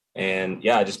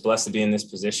 Just blessed to be in this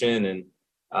position, and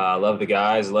I love the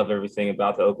guys, love everything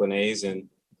about the Oakland A's, and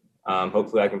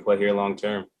hopefully I can play here long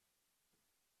term.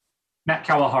 Matt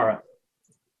Kawahara.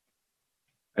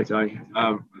 Hi, Tony.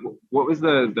 What was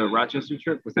the Rochester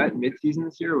trip? Was that mid-season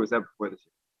this year, or was that before this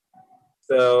year?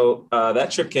 So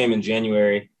that trip came in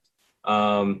January.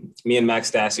 Me and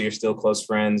Max Stassi are still close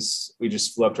friends. We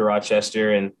just flew up to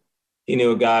Rochester, and he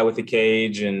knew a guy with a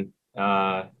cage, and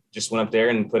just went up there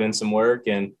and put in some work.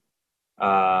 And,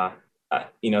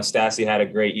 Stassi had a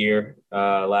great year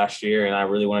last year, and I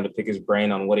really wanted to pick his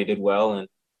brain on what he did well. And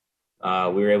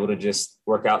we were able to just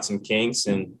work out some kinks,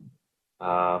 and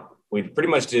we pretty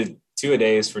much did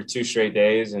 2-a-days for 2 straight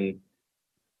days, and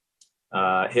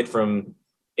hit from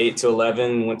 8 to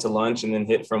 11, went to lunch, and then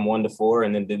hit from 1 to 4,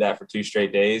 and then did that for 2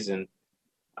 straight days. And,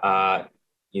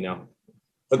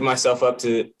 hooked myself up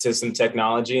to some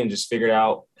technology and just figured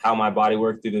out how my body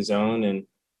worked through the zone and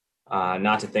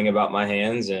not to think about my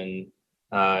hands. And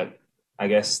I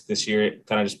guess this year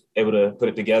kind of just able to put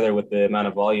it together with the amount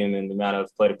of volume and the amount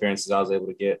of plate appearances I was able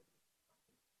to get.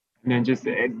 And then just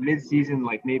at mid-season,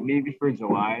 like maybe for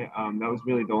July, that was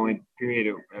really the only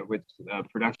period at which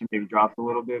production maybe dropped a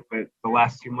little bit. But the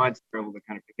last 2 months, we were able to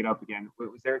kind of pick it up again.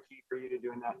 Was there a key for you to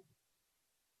doing that?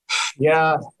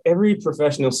 Yeah, every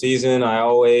professional season, I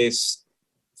always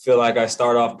feel like I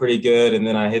start off pretty good, and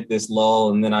then I hit this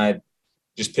lull, and then I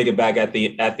just pick it back at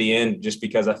the end, just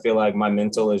because I feel like my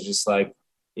mental is just like,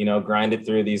 grinded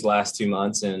through these last 2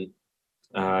 months and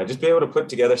just be able to put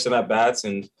together some at bats.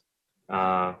 And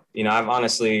I've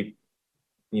honestly,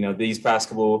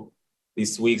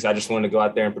 these weeks, I just wanted to go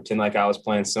out there and pretend like I was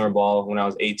playing summer ball when I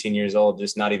was 18 years old,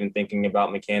 just not even thinking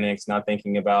about mechanics, not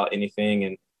thinking about anything.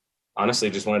 And honestly,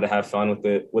 just wanted to have fun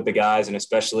with the guys. And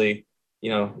especially,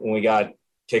 when we got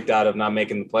kicked out of not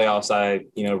making the playoffs, I,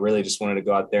 really just wanted to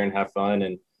go out there and have fun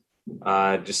and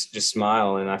just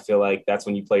smile. And I feel like that's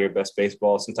when you play your best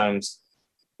baseball. Sometimes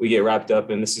we get wrapped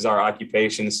up in this is our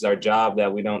occupation, this is our job,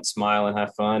 that we don't smile and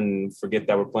have fun and forget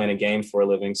that we're playing a game for a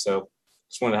living. So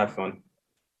just wanted to have fun.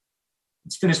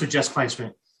 Let's finish with Jess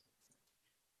Kleinschmidt.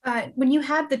 When you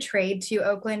had the trade to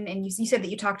Oakland and you said that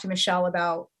you talked to Michelle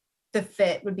about the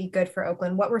fit would be good for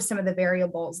Oakland, what were some of the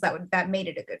variables that made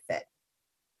it a good fit?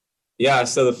 Yeah.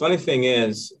 So the funny thing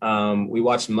is, we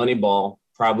watched Moneyball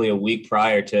probably a week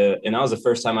prior to, and that was the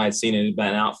first time I had seen it. It had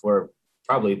been out for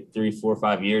probably 3, 4,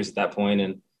 5 years at that point.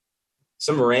 And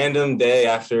some random day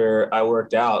after I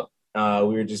worked out,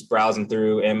 we were just browsing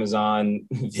through Amazon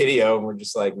Video, and we're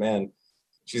just like, man,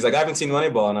 she's like, I haven't seen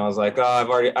Moneyball. And I was like,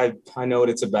 oh, I know what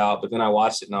it's about. But then I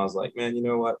watched it and I was like, man, you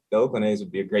know what? The Oakland A's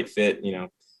would be a great fit.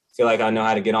 Feel like I know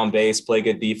how to get on base, play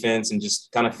good defense, and just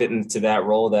kind of fit into that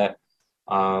role that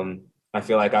I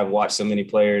feel like I've watched so many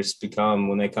players become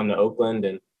when they come to Oakland.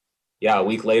 And yeah, a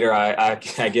week later, I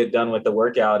get done with the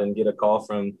workout and get a call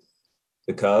from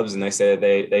the Cubs, and they said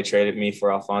they traded me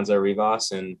for Alfonso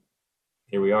Rivas, and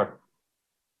here we are.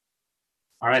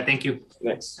 All right, thank you.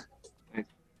 Thanks.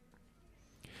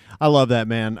 I love that,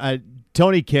 man.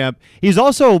 Tony Kemp. He's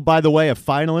also, by the way, a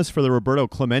finalist for the Roberto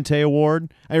Clemente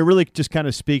Award. It really just kind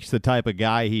of speaks to the type of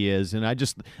guy he is. And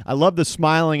I love the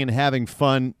smiling and having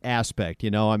fun aspect.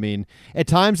 At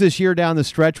times this year down the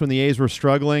stretch when the A's were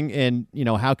struggling, and,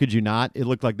 how could you not? It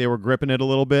looked like they were gripping it a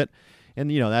little bit.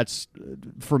 And, that's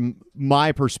from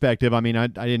my perspective. I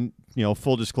didn't,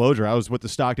 full disclosure, I was with the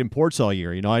Stockton Ports all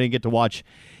year. I didn't get to watch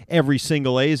every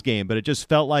single A's game, but it just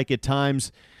felt like at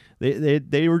times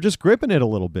they were just gripping it a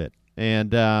little bit.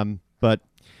 And I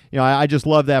just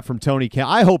love that from Tony Kemp.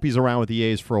 I hope he's around with the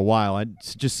A's for a while. It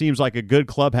just seems like a good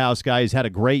clubhouse guy. He's had a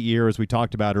great year, as we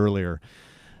talked about earlier.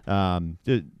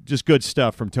 Just good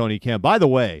stuff from Tony Kemp. By the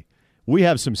way, we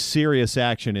have some serious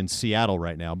action in Seattle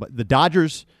right now. But the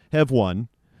Dodgers have won.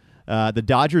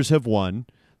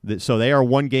 So they are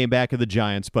one game back of the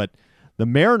Giants. But the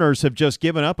Mariners have just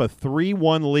given up a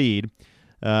 3-1 lead.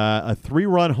 A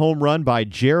 3-run home run by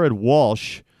Jared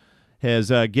Walsh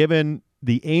has given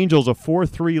the Angels a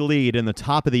 4-3 lead in the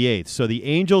top of the 8th. So the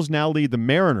Angels now lead the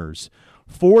Mariners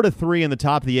 4-3 in the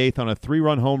top of the 8th on a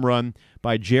 3-run home run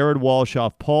by Jared Walsh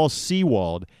off Paul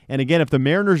Sewald. And again, if the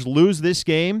Mariners lose this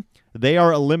game, they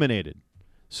are eliminated.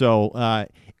 So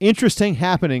interesting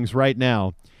happenings right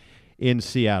now in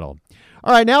Seattle.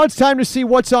 All right, now it's time to see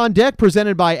what's on deck,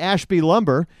 presented by Ashby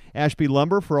Lumber. Ashby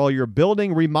Lumber for all your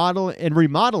building,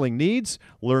 remodeling needs.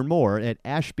 Learn more at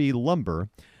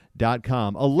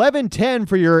ashbylumber.com. 11:10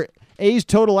 for your A's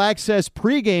Total Access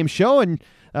pregame show, and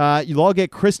you'll all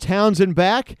get Chris Townsend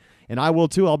back, and I will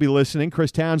too. I'll be listening.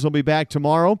 Chris Townsend will be back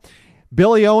tomorrow.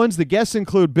 Billy Owens, the guests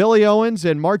include Billy Owens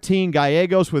and Martin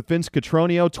Gallegos with Vince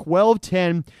Cotroneo.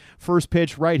 12:10 first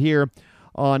pitch right here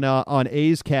on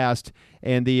A's Cast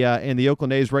and the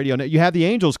Oakland A's radio. You have the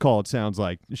Angels call, it sounds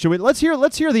like. Let's hear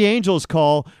the Angels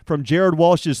call from Jared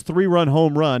Walsh's 3-run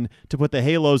home run to put the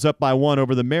Halos up by 1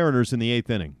 over the Mariners in the 8th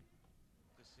inning.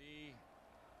 To see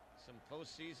some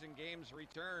postseason games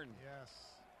return. Yes.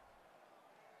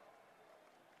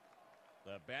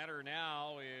 The batter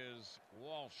now is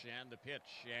Walsh, and the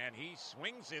pitch, and he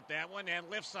swings at that one and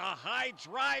lifts a high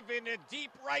drive into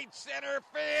deep right center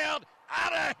field.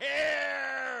 Out of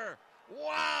here!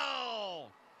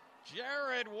 Wow!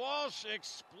 Jared Walsh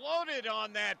exploded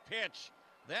on that pitch.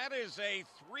 That is a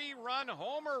 3-run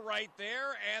homer right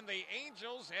there, and the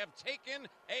Angels have taken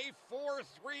a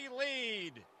 4-3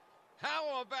 lead.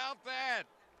 How about that?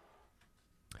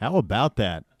 How about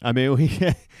that? I mean,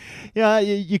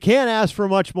 you can't ask for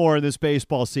much more in this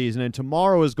baseball season, and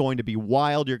tomorrow is going to be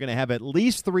wild. You're going to have at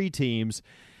least 3 teams,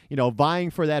 vying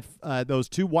for that those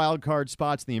 2 wild card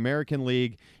spots in the American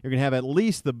League. You're going to have at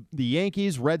least the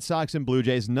Yankees, Red Sox, and Blue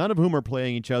Jays, none of whom are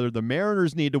playing each other. The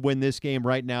Mariners need to win this game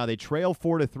right now. They trail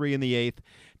 4-3 in the 8th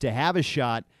to have a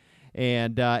shot.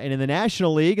 And in the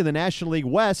National League, in the National League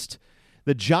West,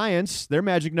 the Giants, their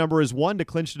magic number is 1 to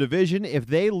clinch the division. If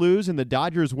they lose and the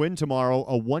Dodgers win tomorrow,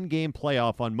 a 1-game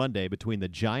playoff on Monday between the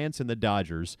Giants and the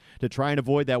Dodgers to try and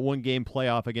avoid that 1-game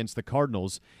playoff against the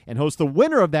Cardinals and host the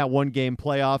winner of that 1-game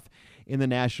playoff in the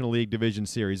National League Division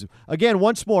Series. Again,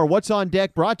 once more, What's on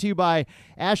Deck brought to you by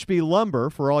Ashby Lumber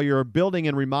for all your building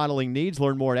and remodeling needs.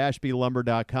 Learn more at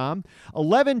ashbylumber.com.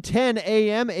 11:10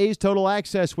 a.m. A's Total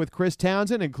Access with Chris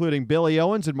Townsend, including Billy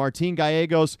Owens and Martin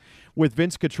Gallegos with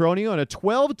Vince Cotroneo, and a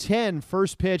 12:10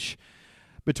 first pitch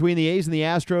between the A's and the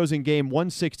Astros in Game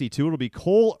 162. It'll be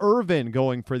Cole Irvin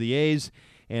going for the A's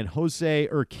and Jose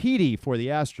Urquidy for the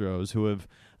Astros, who have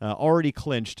already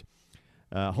clinched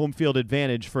home field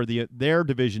advantage for their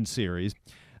division series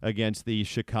against the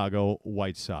Chicago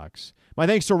White Sox. My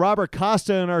thanks to Robert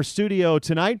Costa in our studio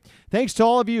tonight. Thanks to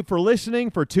all of you for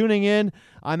listening, for tuning in.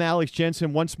 I'm Alex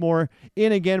Jensen once more,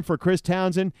 in again for Chris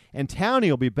Townsend. And Townie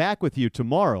will be back with you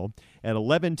tomorrow at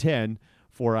 11:10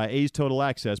 for A's Total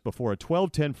Access before a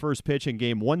 12:10 first pitch in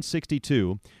Game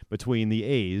 162 between the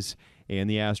A's and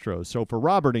the Astros. So for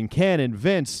Robert and Ken and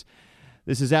Vince,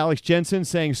 this is Alex Jensen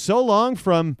saying so long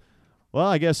from, well,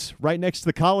 I guess right next to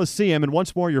the Coliseum. And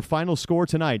once more, your final score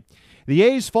tonight. The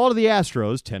A's fall to the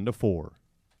Astros 10-4.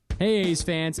 Hey A's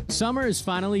fans, summer is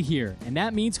finally here, and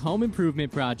that means home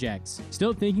improvement projects.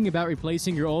 Still thinking about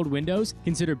replacing your old windows?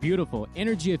 Consider beautiful,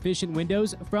 energy-efficient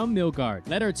windows from Milgard.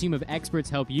 Let our team of experts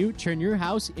help you turn your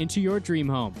house into your dream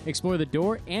home. Explore the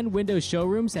door and window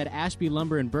showrooms at Ashby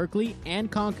Lumber in Berkeley and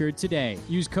Concord today.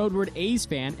 Use code word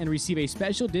A'sFan and receive a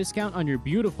special discount on your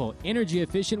beautiful,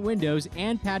 energy-efficient windows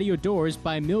and patio doors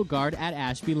by Milgard at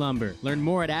Ashby Lumber. Learn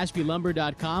more at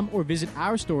ashbylumber.com or visit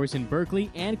our stores in Berkeley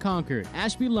and Concord.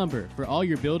 Ashby Lumber, for all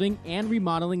your building and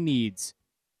remodeling needs.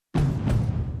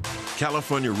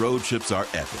 California road trips are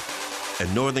epic,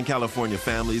 and Northern California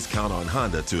families count on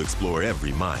Honda to explore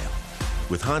every mile.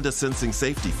 With Honda sensing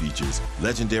safety features,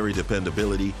 legendary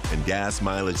dependability, and gas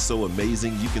mileage so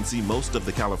amazing you can see most of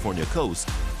the California coast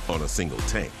on a single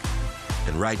tank.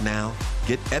 And right now,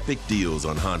 get epic deals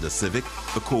on Honda Civic,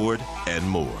 Accord, and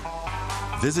more.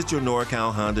 Visit your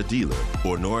NorCal Honda dealer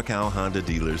or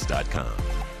NorCalHondaDealers.com.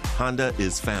 Honda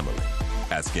is family.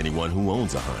 Ask anyone who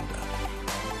owns a Honda.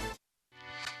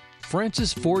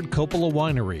 Francis Ford Coppola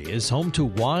Winery is home to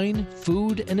wine,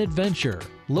 food, and adventure.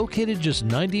 Located just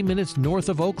 90 minutes north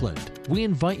of Oakland, we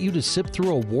invite you to sip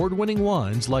through award-winning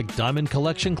wines like Diamond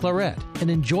Collection Claret and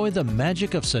enjoy the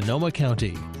magic of Sonoma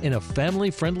County in a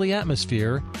family-friendly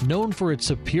atmosphere known for its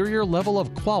superior level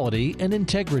of quality and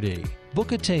integrity.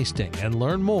 Book a tasting and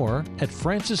learn more at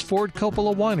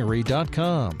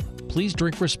francisfordcoppolawinery.com. Please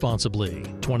drink responsibly.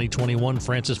 2021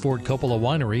 Francis Ford Coppola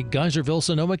Winery, Geyserville,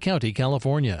 Sonoma County,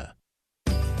 California.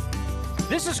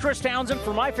 This is Chris Townsend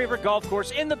for my favorite golf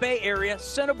course in the Bay Area,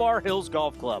 Cinnabar Hills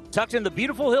Golf Club. Tucked in the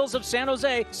beautiful hills of San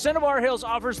Jose, Cinnabar Hills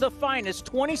offers the finest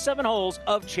 27 holes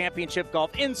of championship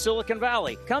golf in Silicon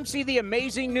Valley. Come see the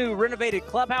amazing new renovated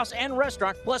clubhouse and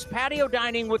restaurant, plus patio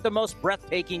dining with the most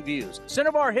breathtaking views.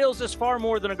 Cinnabar Hills is far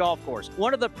more than a golf course,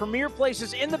 one of the premier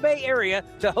places in the Bay Area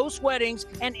to host weddings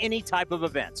and any type of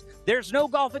events. There's no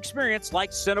golf experience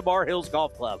like Cinnabar Hills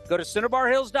Golf Club. Go to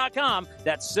CinnabarHills.com.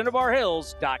 That's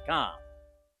CinnabarHills.com.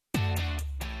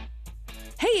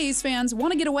 Hey A's fans,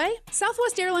 want to get away?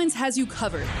 Southwest Airlines has you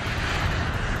covered.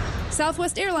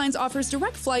 Southwest Airlines offers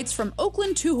direct flights from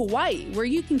Oakland to Hawaii, where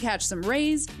you can catch some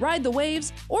rays, ride the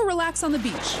waves, or relax on the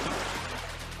beach.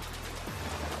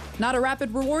 Not a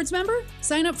Rapid Rewards member?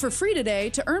 Sign up for free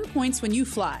today to earn points when you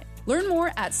fly. Learn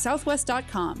more at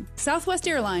southwest.com. Southwest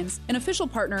Airlines, an official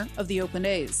partner of the Oakland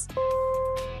A's.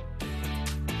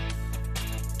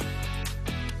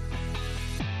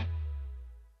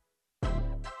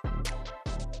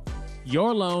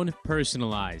 Your loan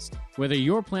personalized. Whether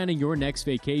you're planning your next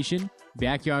vacation,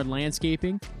 backyard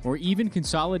landscaping, or even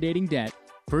consolidating debt,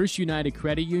 First United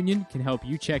Credit Union can help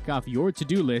you check off your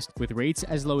to-do list with rates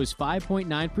as low as 5.9%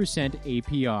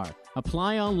 APR.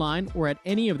 Apply online or at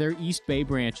any of their East Bay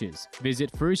branches.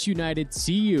 Visit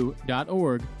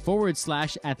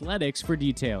firstunitedcu.org/athletics for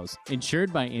details.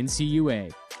 Insured by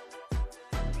NCUA.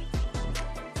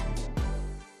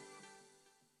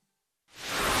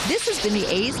 This has been the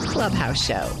A's Clubhouse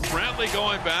Show. Brantley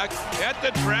going back at the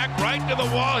track, right to the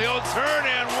wall. He'll turn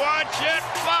and watch it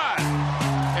fly.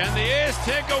 And And the A's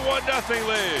take a 1-0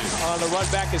 lead. On the run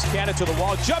back is Cannon to the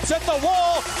wall. Jumps at the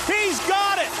wall. He's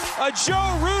got it. A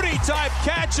Joe Rudy type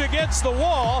catch against the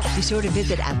wall. Be sure to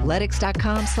visit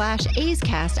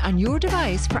athletics.com/A'sCast on your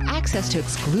device for access to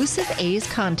exclusive A's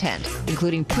content,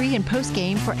 including pre- and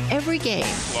post-game for every game.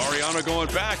 Laureano going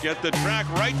back at the track,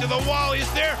 right to the wall. He's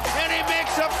there, and he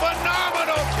makes a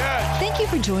phenomenal catch. Thank you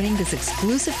for joining this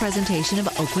exclusive presentation of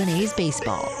Oakland A's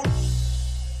baseball.